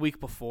 Maybe the week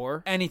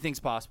before.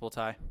 Anything's possible,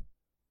 Ty.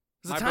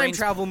 It's a My time brain's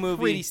travel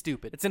movie. Pretty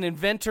stupid. It's an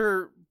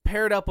inventor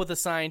paired up with a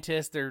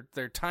scientist.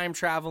 They're time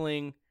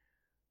traveling.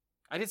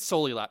 I did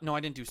Sully last. No, I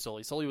didn't do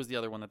Sully. Sully was the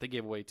other one that they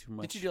gave away too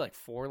much. Did you do like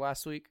 4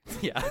 last week?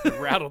 Yeah.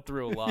 Rattled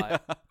through a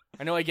lot. Yeah.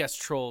 I know I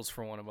guessed Trolls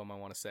for one of them, I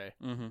want to say.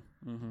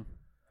 Mm-hmm. Mm-hmm.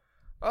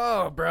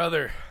 Oh,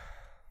 brother.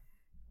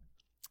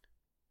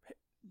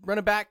 Run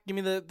it back. Give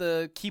me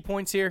the key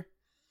points here.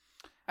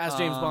 As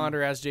James Bond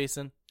or as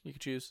Jason. You can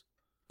choose.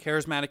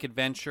 Charismatic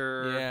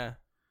adventure. Yeah.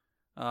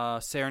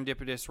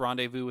 Serendipitous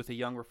rendezvous with a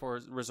young,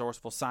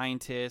 resourceful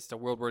scientist. A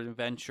worldwide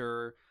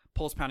adventure.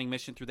 Pulse-pounding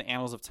mission through the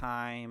annals of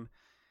time.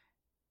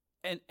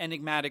 An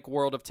enigmatic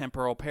world of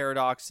temporal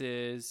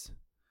paradoxes.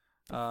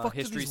 fuck do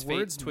History's these fate,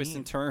 words twists mean?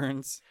 and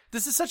turns.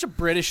 This is such a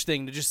British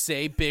thing to just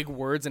say big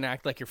words and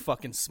act like you're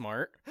fucking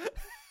smart.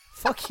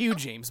 Fuck you,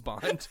 James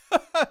Bond.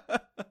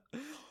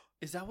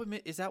 Is that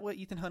what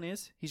Ethan Hunt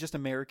is? He's just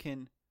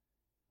American.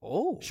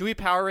 Oh. Should we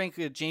power rank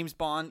James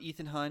Bond,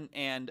 Ethan Hunt,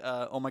 and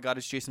oh my god,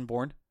 it's Jason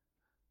Bourne?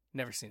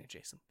 Never seen a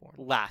Jason Bourne.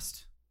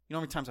 Last. You know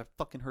how many times I've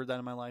fucking heard that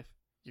in my life?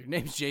 Your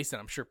name's Jason,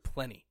 I'm sure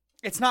plenty.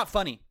 It's not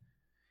funny.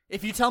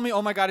 If you tell me,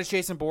 oh my god, it's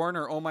Jason Bourne,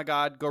 or oh my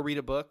god, go read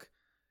a book,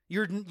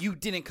 you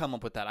didn't come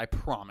up with that, I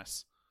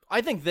promise.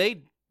 I think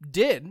they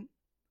did.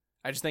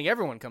 I just think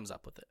everyone comes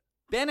up with it.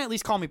 Ben at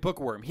least called me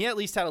Bookworm. He at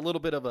least had a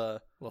little bit of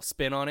a... little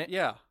spin on it.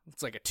 Yeah.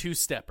 It's like a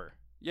 2-stepper.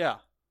 Yeah.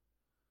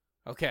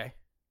 Okay.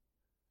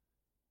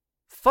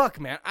 Fuck,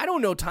 man. I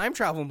don't know time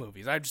travel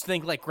movies. I just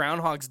think like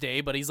Groundhog's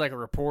Day, but he's like a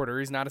reporter.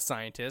 He's not a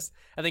scientist.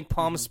 I think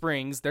Palm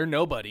Springs, they're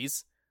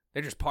nobodies.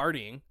 They're just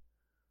partying.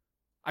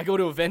 I go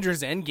to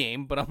Avengers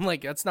Endgame, but I'm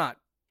like, it's not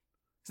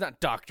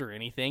Doctor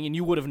anything, and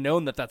you would have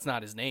known that that's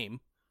not his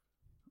name.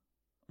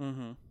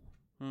 Mm-hmm.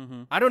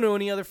 Mm-hmm. I don't know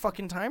any other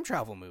fucking time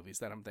travel movies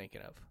that I'm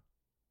thinking of.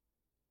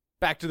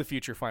 Back to the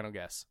Future, final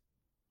guess.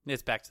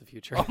 It's Back to the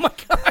Future. Oh my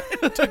god,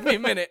 it took me a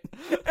minute.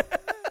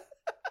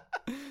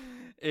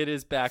 It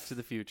is Back to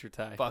the Future,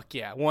 Ty. Fuck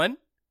yeah. 1?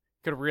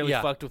 Could have really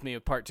Yeah. fucked with me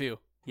with part 2.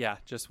 Yeah,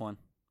 just one.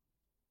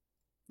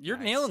 You're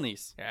Nice. nailing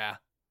these. Yeah.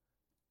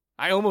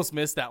 I almost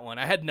missed that one.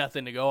 I had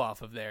nothing to go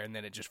off of there, and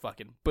then it just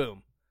fucking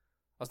boom.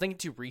 I was thinking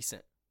too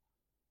recent.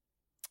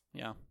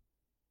 Yeah.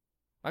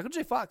 Michael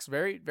J. Fox,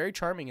 very, very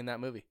charming in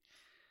that movie.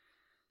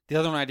 The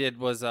other one I did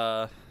was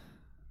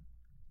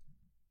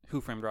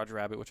Who Framed Roger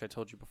Rabbit, which I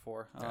told you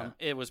before.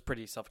 It was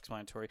pretty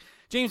self-explanatory.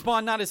 James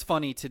Bond, not as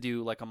funny to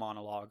do like a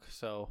monologue.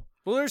 So,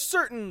 Well, there's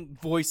certain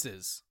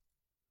voices.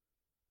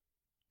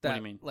 What do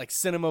you mean? Like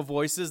cinema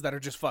voices that are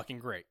just fucking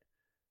great.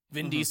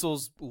 Vin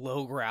Diesel's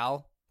low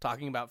growl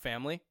talking about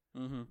family.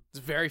 Mm-hmm. It's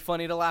very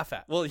funny to laugh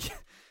at. Well,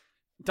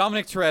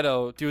 Dominic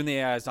Toretto doing the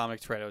AI as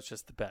Dominic Toretto is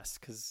just the best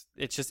because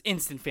it's just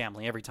instant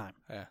family every time.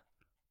 Yeah,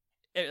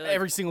 Like,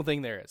 every single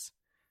thing there is.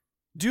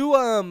 Do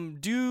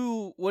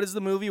what is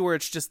the movie where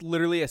it's just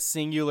literally a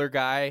singular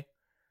guy?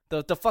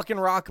 The fucking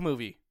Rock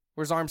movie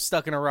where his arm's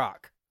stuck in a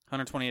rock.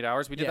 128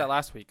 Hours. We did that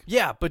last week.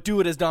 Yeah, but do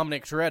it as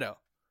Dominic Toretto.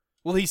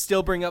 Will he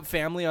still bring up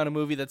family on a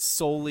movie that's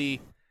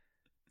solely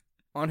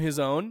on his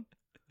own?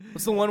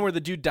 What's the one where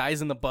the dude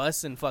dies in the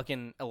bus in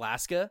fucking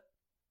Alaska?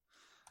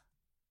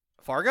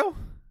 Fargo?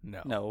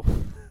 No.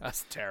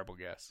 That's a terrible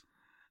guess.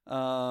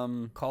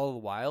 Call of the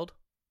Wild?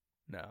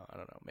 No, I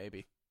don't know.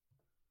 Maybe.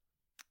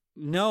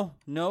 No.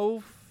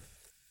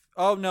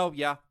 Oh no,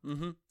 yeah.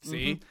 Mm-hmm.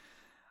 See?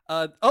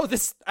 I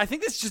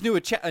think this just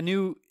a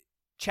new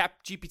Chat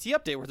GPT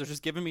update where they're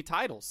just giving me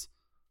titles.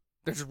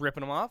 They're just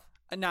ripping them off?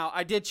 Now,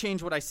 I did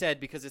change what I said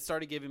because it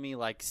started giving me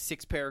like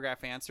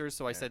 6-paragraph answers,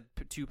 so I said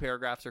 2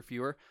 paragraphs or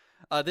fewer.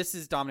 This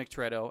is Dominic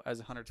Toretto as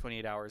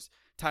 128 Hours.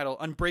 Title,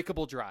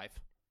 Unbreakable Drive.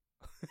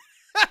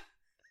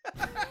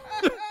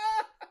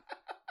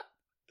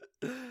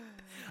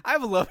 I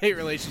have a love-hate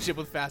relationship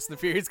with Fast and the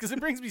Furious because it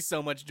brings me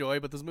so much joy,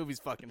 but those movies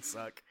fucking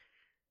suck.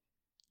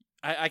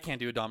 I can't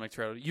do a Dominic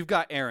Toretto. You've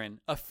got Aaron,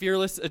 a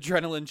fearless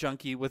adrenaline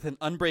junkie with an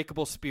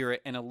unbreakable spirit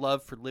and a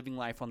love for living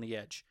life on the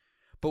edge.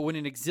 But when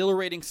an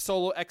exhilarating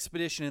solo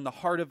expedition in the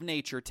heart of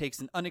nature takes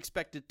an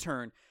unexpected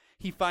turn,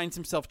 he finds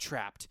himself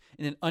trapped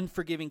in an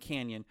unforgiving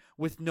canyon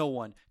with no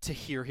one to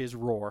hear his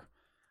roar.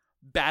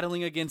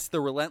 Battling against the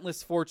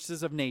relentless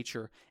forces of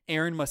nature,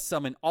 Aaron must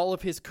summon all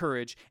of his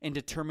courage and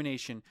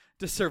determination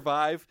to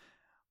survive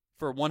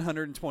for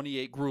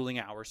 128 grueling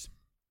hours.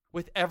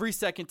 With every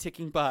second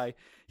ticking by,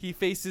 he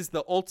faces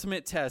the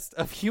ultimate test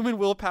of human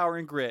willpower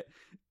and grit.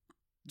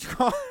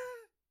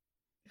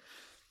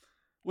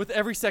 With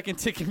every second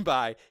ticking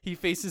by, he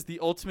faces the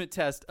ultimate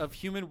test of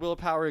human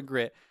willpower and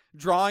grit,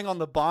 drawing on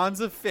the bonds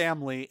of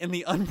family and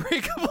the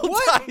unbreakable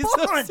ties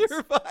of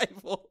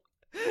survival.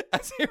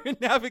 As Aaron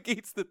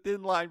navigates the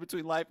thin line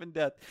between life and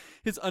death,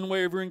 his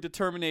unwavering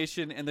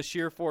determination and the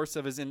sheer force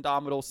of his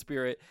indomitable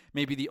spirit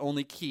may be the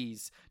only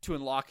keys to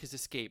unlock his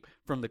escape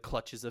from the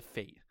clutches of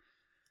fate.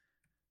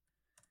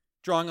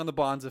 Drawing on the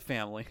bonds of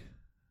family.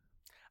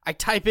 I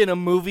type in a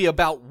movie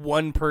about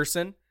one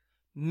person.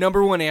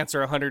 Number one answer,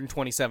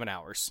 127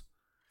 hours.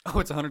 Oh,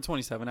 it's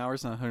 127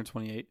 hours, not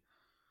 128.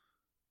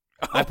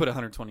 I put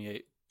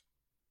 128.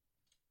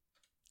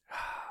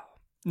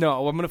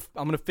 No, I'm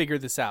gonna figure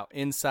this out.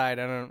 Inside,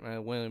 I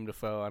don't William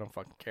Dafoe. I don't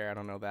fucking care. I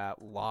don't know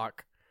that.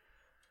 Locke,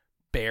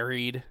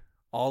 Buried,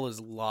 All Is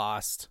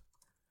Lost,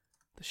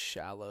 The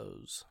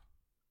Shallows,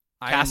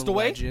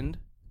 Castaway? I Am Legend,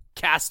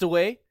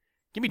 Castaway.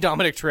 Give me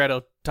Dominic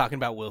Toretto talking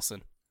about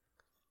Wilson.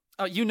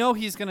 Oh, you know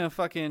he's gonna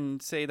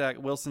fucking say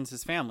that Wilson's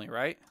his family,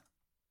 right?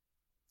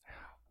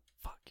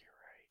 Fuck, you're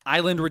right.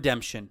 Island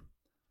Redemption.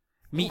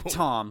 Meet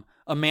Tom,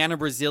 a man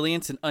of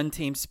resilience and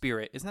untamed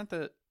spirit. Isn't that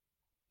the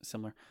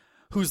similar?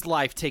 Whose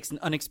life takes an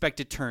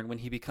unexpected turn when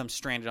he becomes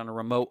stranded on a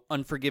remote,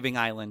 unforgiving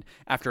island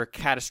after a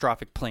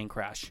catastrophic plane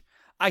crash.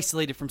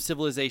 Isolated from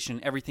civilization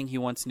and everything he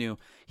once knew,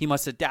 he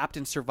must adapt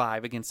and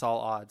survive against all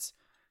odds.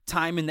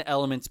 Time and the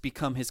elements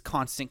become his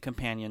constant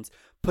companions,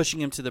 pushing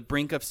him to the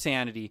brink of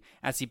sanity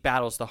as he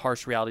battles the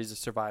harsh realities of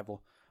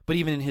survival. But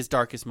even in his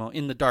darkest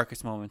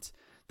moments,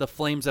 the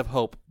flames of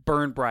hope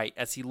burn bright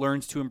as he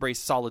learns to embrace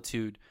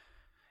solitude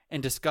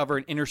and discover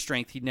an inner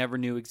strength he never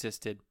knew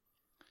existed.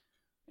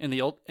 In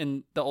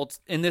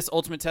this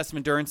ultimate test of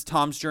endurance,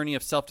 Tom's journey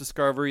of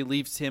self-discovery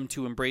leaves him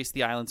to embrace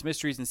the island's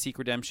mysteries and seek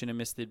redemption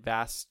amidst the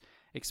vast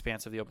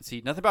expanse of the open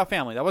sea. Nothing about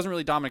family. That wasn't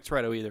really Dominic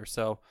Toretto either,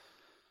 so...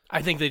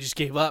 I think they just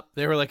gave up.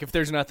 They were like, if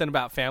there's nothing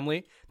about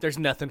family, there's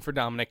nothing for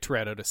Dominic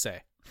Toretto to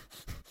say.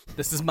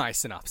 This is my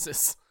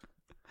synopsis.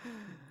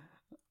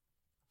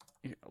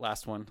 Here,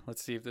 last one.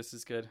 Let's see if this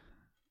is good.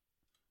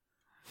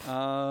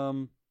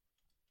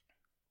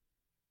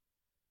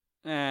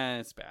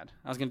 It's bad.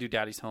 I was going to do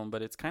Daddy's Home,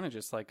 but it's kind of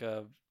just like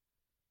a...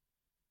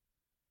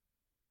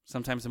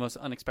 Sometimes the most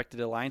unexpected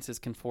alliances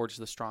can forge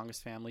the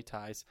strongest family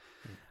ties.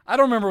 I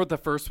don't remember what the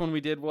first one we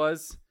did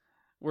was,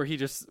 where he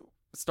just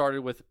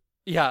started with,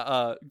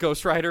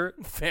 Ghost Rider.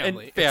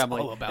 Family.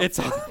 Family. It's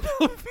all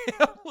about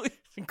family.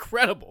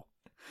 Incredible.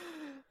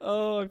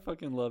 Oh, I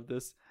fucking love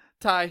this.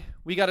 Ty,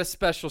 we got a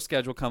special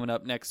schedule coming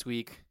up next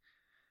week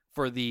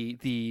for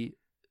the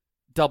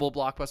double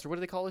blockbuster. What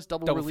do they call this?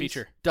 Double release?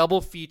 Feature.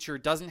 Double feature.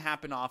 Doesn't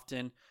happen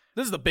often.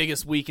 This is the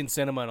biggest week in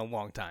cinema in a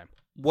long time.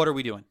 What are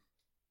we doing?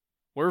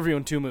 We're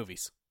reviewing 2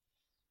 movies.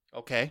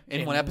 Okay.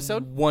 In one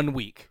episode? 1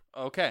 week.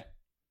 Okay.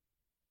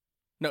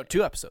 No,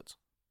 2 episodes.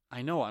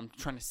 I know. I'm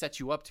trying to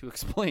set you up to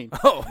explain.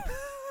 Oh.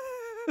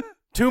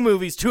 2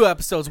 movies, 2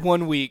 episodes,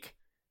 1 week.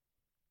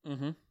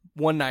 Mm-hmm.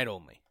 1 night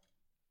only.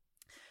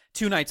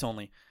 2 nights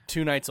only.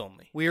 2 nights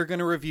only. We are going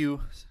to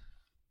review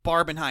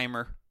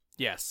Barbenheimer.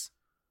 Yes.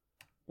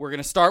 We're going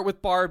to start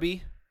with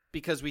Barbie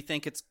because we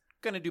think it's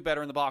going to do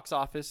better in the box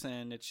office,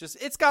 and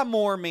it's got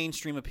more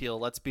mainstream appeal,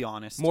 let's be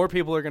honest. More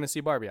people are going to see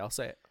Barbie, I'll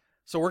say it.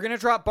 So we're going to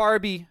drop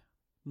Barbie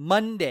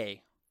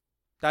Monday.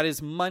 That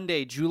is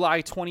Monday,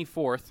 July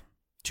 24th.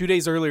 2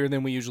 days earlier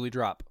than we usually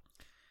drop.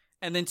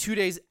 And then 2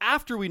 days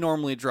after we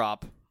normally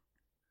drop,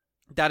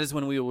 that is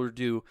when we will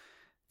do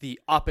the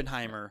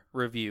Oppenheimer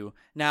review.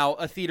 Now,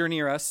 a theater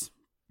near us.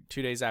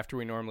 2 days after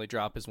we normally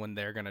drop is when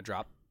they're going to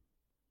drop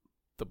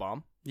the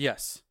bomb.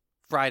 Yes.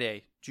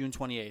 Friday, June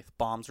 28th.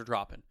 Bombs are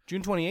dropping.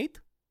 June 28th?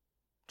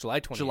 July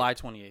 28th. July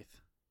 28th.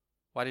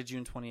 Why did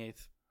June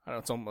 28th? I don't know.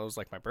 It's almost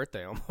like my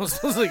birthday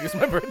almost. I was like, is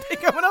my birthday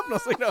coming up? And I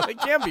was like, no, that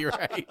can't be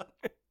right.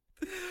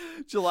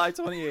 July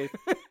 28th.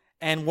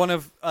 And one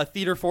of a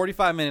theater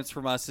 45 minutes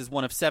from us is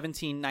one of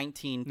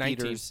 19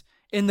 theaters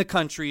in the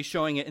country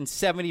showing it in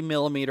 70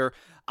 millimeter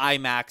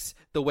IMAX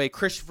the way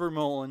Christopher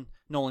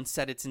Nolan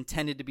said it's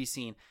intended to be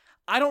seen.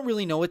 I don't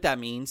really know what that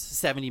means,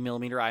 70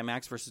 millimeter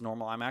IMAX versus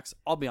normal IMAX.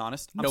 I'll be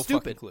honest. I'm no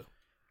stupid. fucking clue.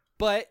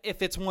 But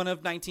if it's one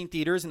of 19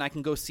 theaters and I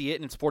can go see it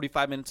and it's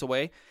 45 minutes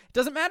away, it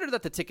doesn't matter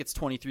that the ticket's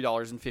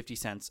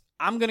 $23.50.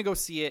 I'm going to go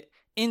see it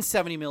in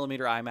 70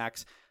 millimeter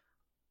IMAX.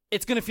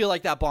 It's going to feel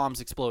like that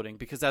bomb's exploding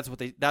because that's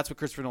what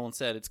Christopher Nolan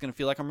said. It's going to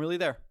feel like I'm really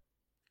there.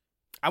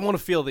 I want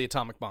to feel the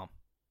atomic bomb.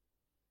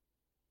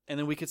 And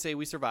then we could say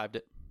we survived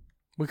it.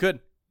 We could.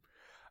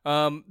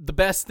 The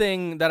best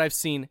thing that I've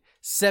seen,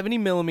 70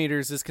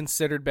 millimeters is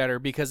considered better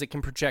because it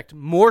can project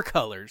more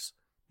colors,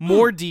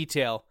 more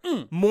detail,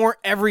 more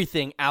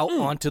everything out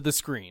onto the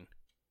screen.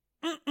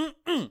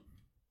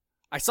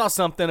 I saw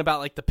something about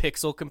like the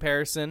pixel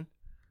comparison.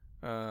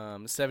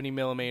 70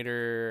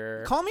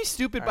 millimeter. Call me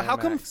stupid, but how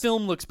come IMAX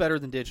film looks better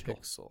than digital?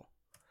 Pixel.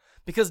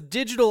 Because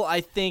digital, I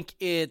think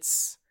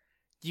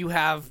you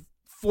have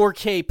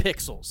 4K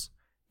pixels.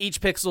 Each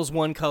pixel's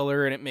one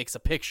color and it makes a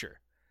picture.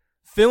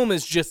 Film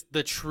is just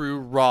The true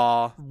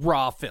raw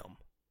film.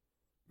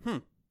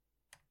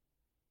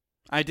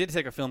 I did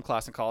take a film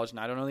class in college, and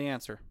I don't know the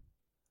answer.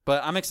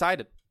 But I'm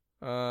excited.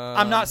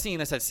 I'm I'm not seeing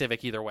this at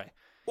Civic either way.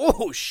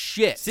 Oh,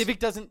 shit. Civic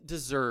doesn't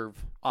deserve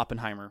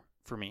Oppenheimer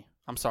for me.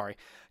 I'm sorry.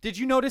 Did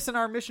you notice in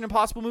our Mission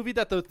Impossible movie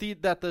that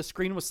the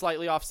screen was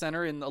slightly off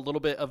center and a little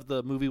bit of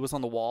the movie was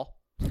on the wall?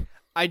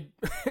 I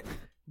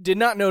did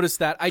not notice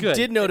that. I Good.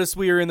 did notice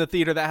we were in the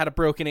theater that had a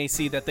broken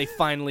AC that they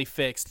finally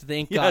fixed.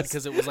 Thank God, Yes.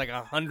 because it was like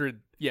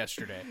 100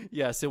 yesterday.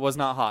 Yes, it was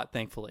not hot,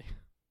 thankfully.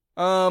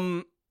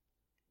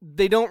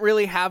 They don't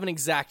really have an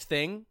exact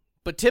thing,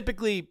 but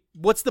typically,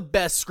 what's the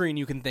best screen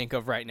you can think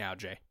of right now,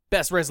 Jay?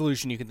 Best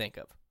resolution you can think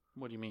of?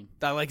 What do you mean?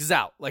 That like is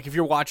out. Like if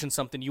you're watching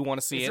something, you want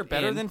to see Is it. it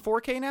better in- than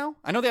 4K now?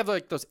 I know they have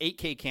like those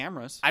 8K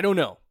cameras. I don't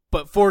know,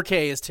 but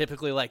 4K is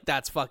typically like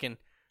that's fucking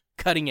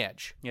cutting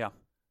edge. Yeah.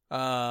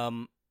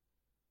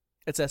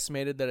 It's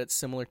estimated that it's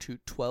similar to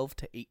 12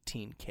 to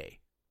 18K.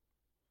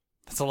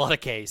 That's a lot of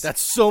Ks.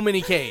 That's so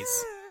many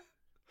Ks.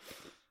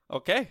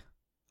 okay.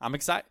 I'm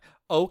excited.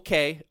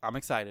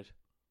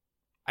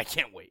 I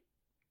can't wait.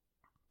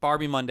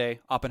 Barbie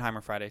Monday,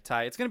 Oppenheimer Friday.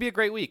 Ty, it's going to be a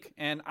great week.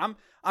 And I'm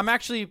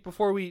actually,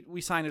 before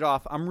we sign it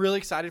off, I'm really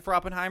excited for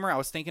Oppenheimer. I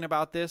was thinking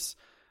about this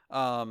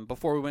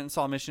before we went and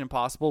saw Mission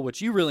Impossible,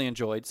 which you really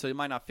enjoyed, so it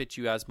might not fit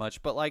you as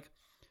much. But, like,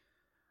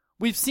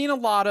 we've seen a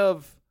lot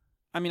of,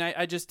 I mean,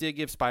 I just did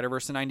give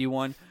Spider-Verse a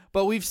 91,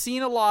 but we've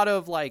seen a lot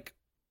of, like,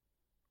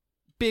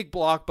 big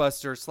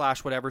blockbusters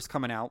 / whatever's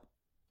coming out.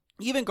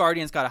 Even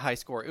Guardians got a high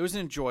score. It was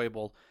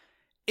enjoyable.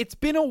 It's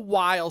been a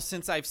while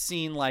since I've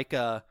seen, like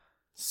a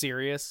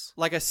serious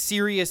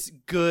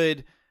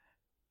good,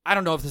 I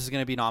don't know if this is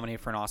going to be nominated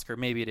for an Oscar.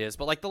 Maybe it is.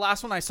 But like the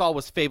last one I saw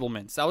was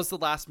Fablemans. That was the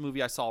last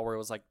movie I saw where it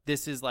was like,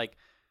 this is like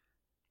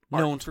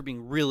known for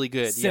being really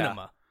good.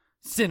 Cinema.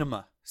 Yeah.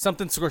 Cinema.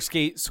 Something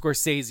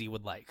Scorsese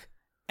would like.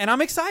 And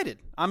I'm excited.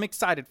 I'm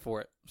excited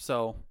for it.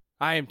 So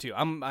I am too.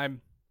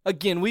 I'm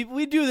again,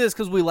 we do this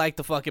because we like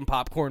the fucking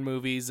popcorn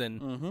movies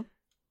and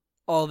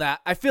all that.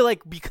 I feel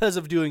like because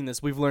of doing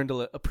this, we've learned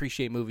to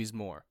appreciate movies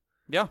more.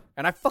 Yeah.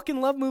 And I fucking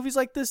love movies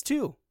like this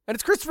too. And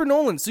it's Christopher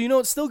Nolan, so you know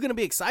it's still going to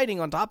be exciting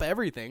on top of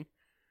everything.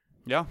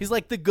 Yeah. He's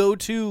like the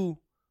go-to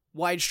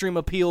wide stream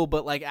appeal,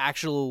 but like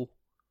actual...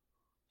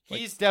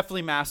 He's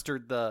definitely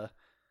mastered the,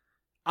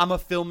 I'm a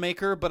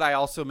filmmaker, but I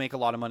also make a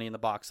lot of money in the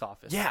box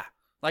office. Yeah.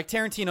 Like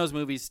Tarantino's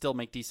movies still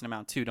make decent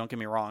amount too, don't get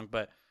me wrong,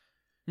 but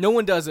no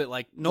one does it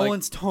like...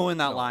 Nolan's towing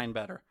that line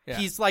better. Yeah.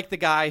 He's like the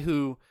guy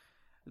who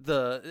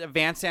the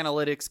advanced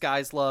analytics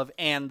guys love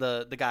and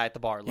the guy at the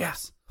bar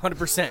loves. Yeah,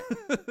 100%.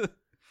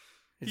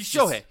 He's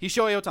Shohei. He's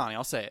Shohei Ohtani.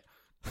 I'll say it.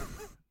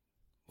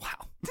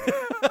 Wow.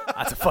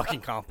 That's a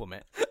fucking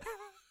compliment.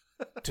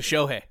 To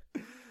Shohei.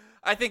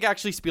 I think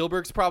actually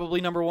Spielberg's probably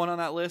number one on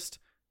that list,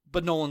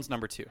 but Nolan's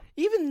number two.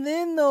 Even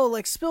then, though,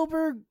 like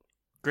Spielberg...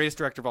 Greatest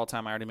director of all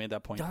time. I already made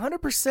that point.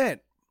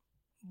 100%.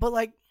 But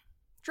like,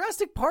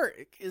 Jurassic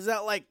Park, is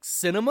that like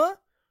cinema?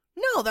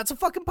 No, that's a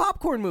fucking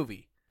popcorn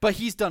movie. But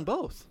he's done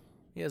both.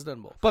 He has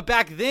done both. But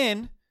back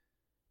then,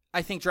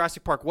 I think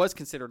Jurassic Park was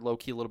considered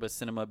low-key a little bit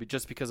cinema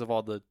just because of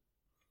all the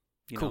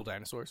Cool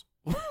dinosaurs.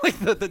 Like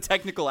the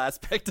technical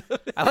aspect of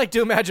it. I like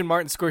to imagine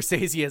Martin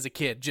Scorsese as a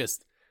kid.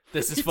 Just,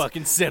 this is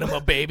fucking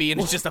cinema, baby,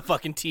 and it's just a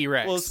fucking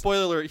T-Rex. Well,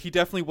 spoiler alert, he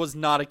definitely was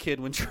not a kid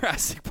when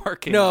Jurassic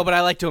Park came No, out. but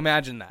I like to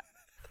imagine that.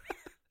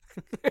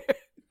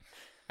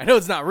 I know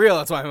it's not real.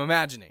 That's why I'm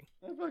imagining.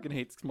 I fucking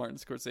hate Martin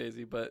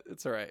Scorsese, but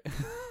it's all right.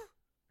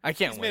 I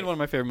can't He's wait. made one of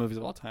my favorite movies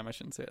of all time. I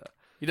shouldn't say that.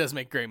 He does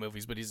make great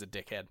movies, but he's a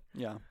dickhead.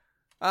 Yeah.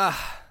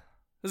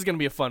 This is gonna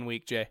be a fun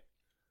week, Jay.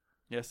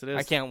 Yes, it is.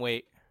 I can't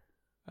wait.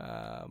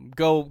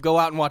 Go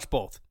out and watch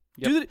both.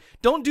 Yep.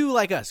 Don't do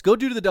like us. Go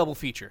do the double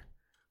feature.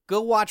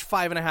 Go watch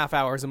 5.5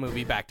 hours of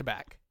movie back to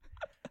back.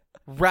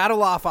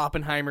 Rattle off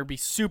Oppenheimer. Be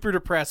super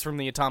depressed from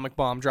the atomic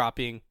bomb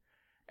dropping,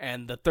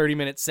 and the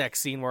 30-minute sex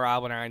scene where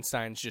Albert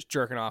Einstein's just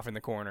jerking off in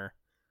the corner.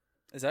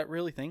 Is that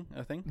really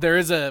a thing? There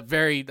is a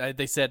very,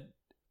 they said,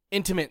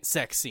 intimate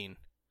sex scene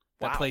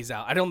that plays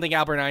out. I don't think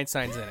Albert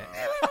Einstein's in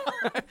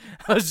it.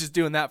 I was just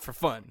doing that for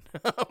fun.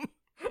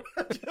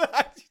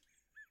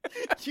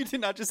 You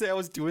did not just say I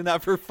was doing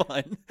that for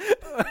fun.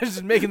 I was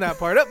just making that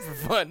part up for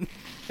fun.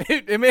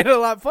 It made it a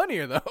lot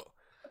funnier, though.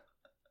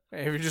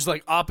 If you're just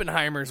like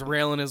Oppenheimer's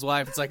railing his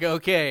wife, it's like,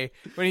 okay,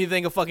 when do you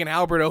think of fucking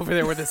Albert over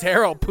there with his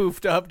hair all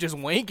poofed up, just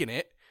wanking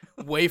it?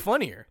 Way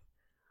funnier.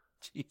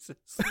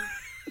 Jesus.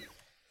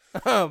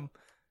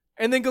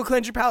 And then go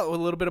cleanse your palate with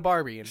a little bit of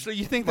Barbie. And So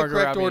you think Margot the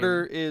correct Robbie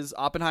order and- is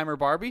Oppenheimer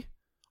Barbie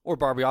or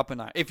Barbie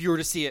Oppenheimer? If you were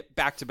to see it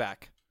back to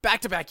back.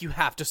 Back to back, you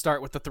have to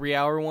start with the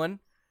 3-hour one.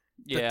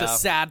 Yeah. The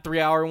sad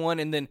 3-hour one,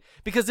 and then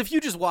because if you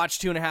just watch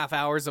 2.5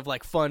 hours of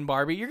like fun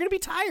Barbie, you're gonna be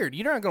tired.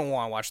 You're not gonna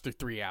want to watch through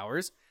 3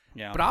 hours.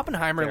 Yeah. But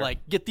Oppenheimer, Fair.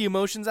 like, get the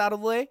emotions out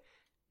of the way,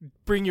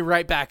 bring you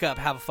right back up,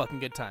 have a fucking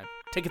good time.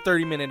 Take a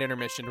 30-minute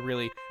intermission to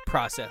really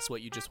process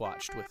what you just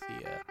watched with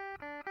the,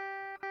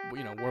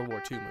 World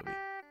War II movie.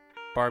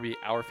 Barbie,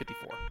 hour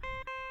 54.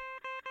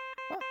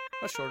 Well,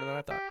 that's shorter than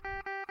I thought.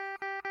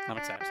 I'm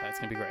excited. It's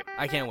going to be great.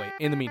 I can't wait.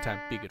 In the meantime,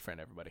 be a good friend,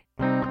 everybody.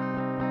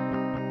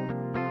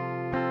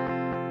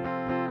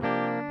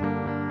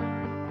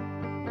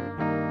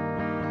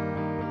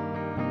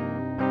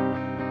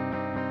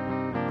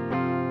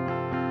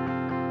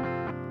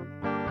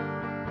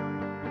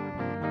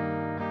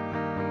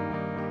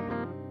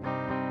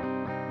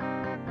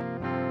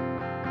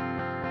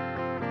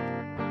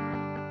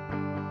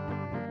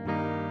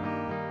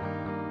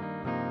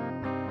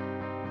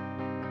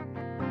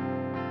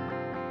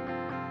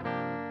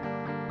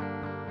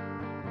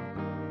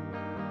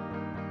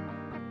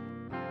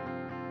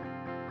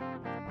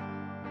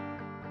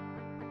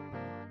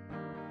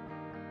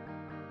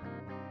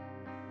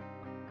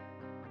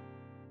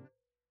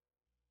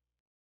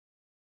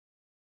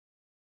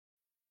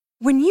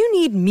 When you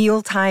need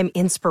mealtime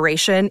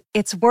inspiration,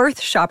 it's worth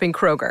shopping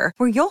Kroger,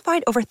 where you'll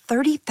find over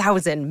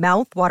 30,000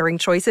 mouth-watering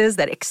choices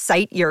that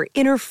excite your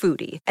inner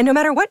foodie. And no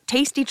matter what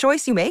tasty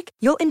choice you make,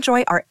 you'll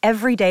enjoy our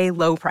everyday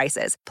low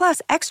prices,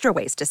 plus extra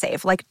ways to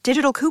save, like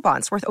digital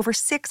coupons worth over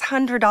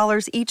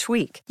 $600 each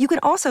week. You can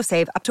also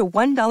save up to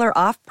 $1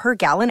 off per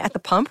gallon at the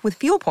pump with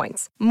fuel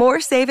points.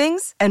 More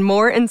savings and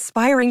more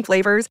inspiring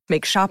flavors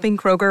make shopping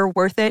Kroger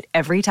worth it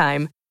every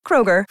time.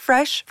 Kroger,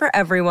 fresh for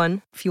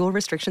everyone. Fuel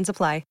restrictions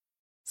apply.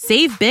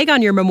 Save big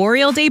on your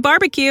Memorial Day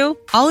barbecue,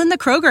 all in the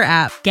Kroger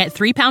app. Get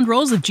 3-pound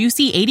rolls of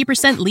juicy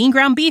 80% lean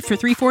ground beef for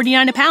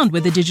 $3.49 a pound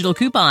with a digital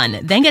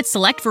coupon. Then get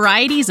select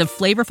varieties of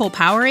flavorful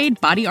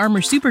Powerade, Body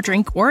Armor Super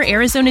Drink, or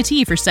Arizona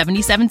tea for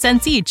 77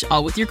 cents each,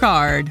 all with your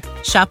card.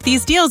 Shop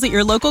these deals at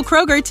your local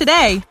Kroger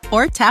today,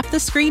 or tap the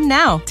screen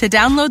now to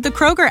download the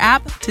Kroger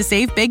app to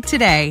save big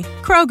today.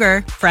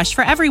 Kroger, fresh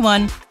for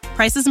everyone.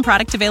 Prices and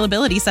product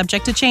availability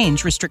subject to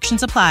change.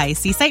 Restrictions apply.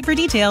 See site for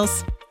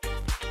details.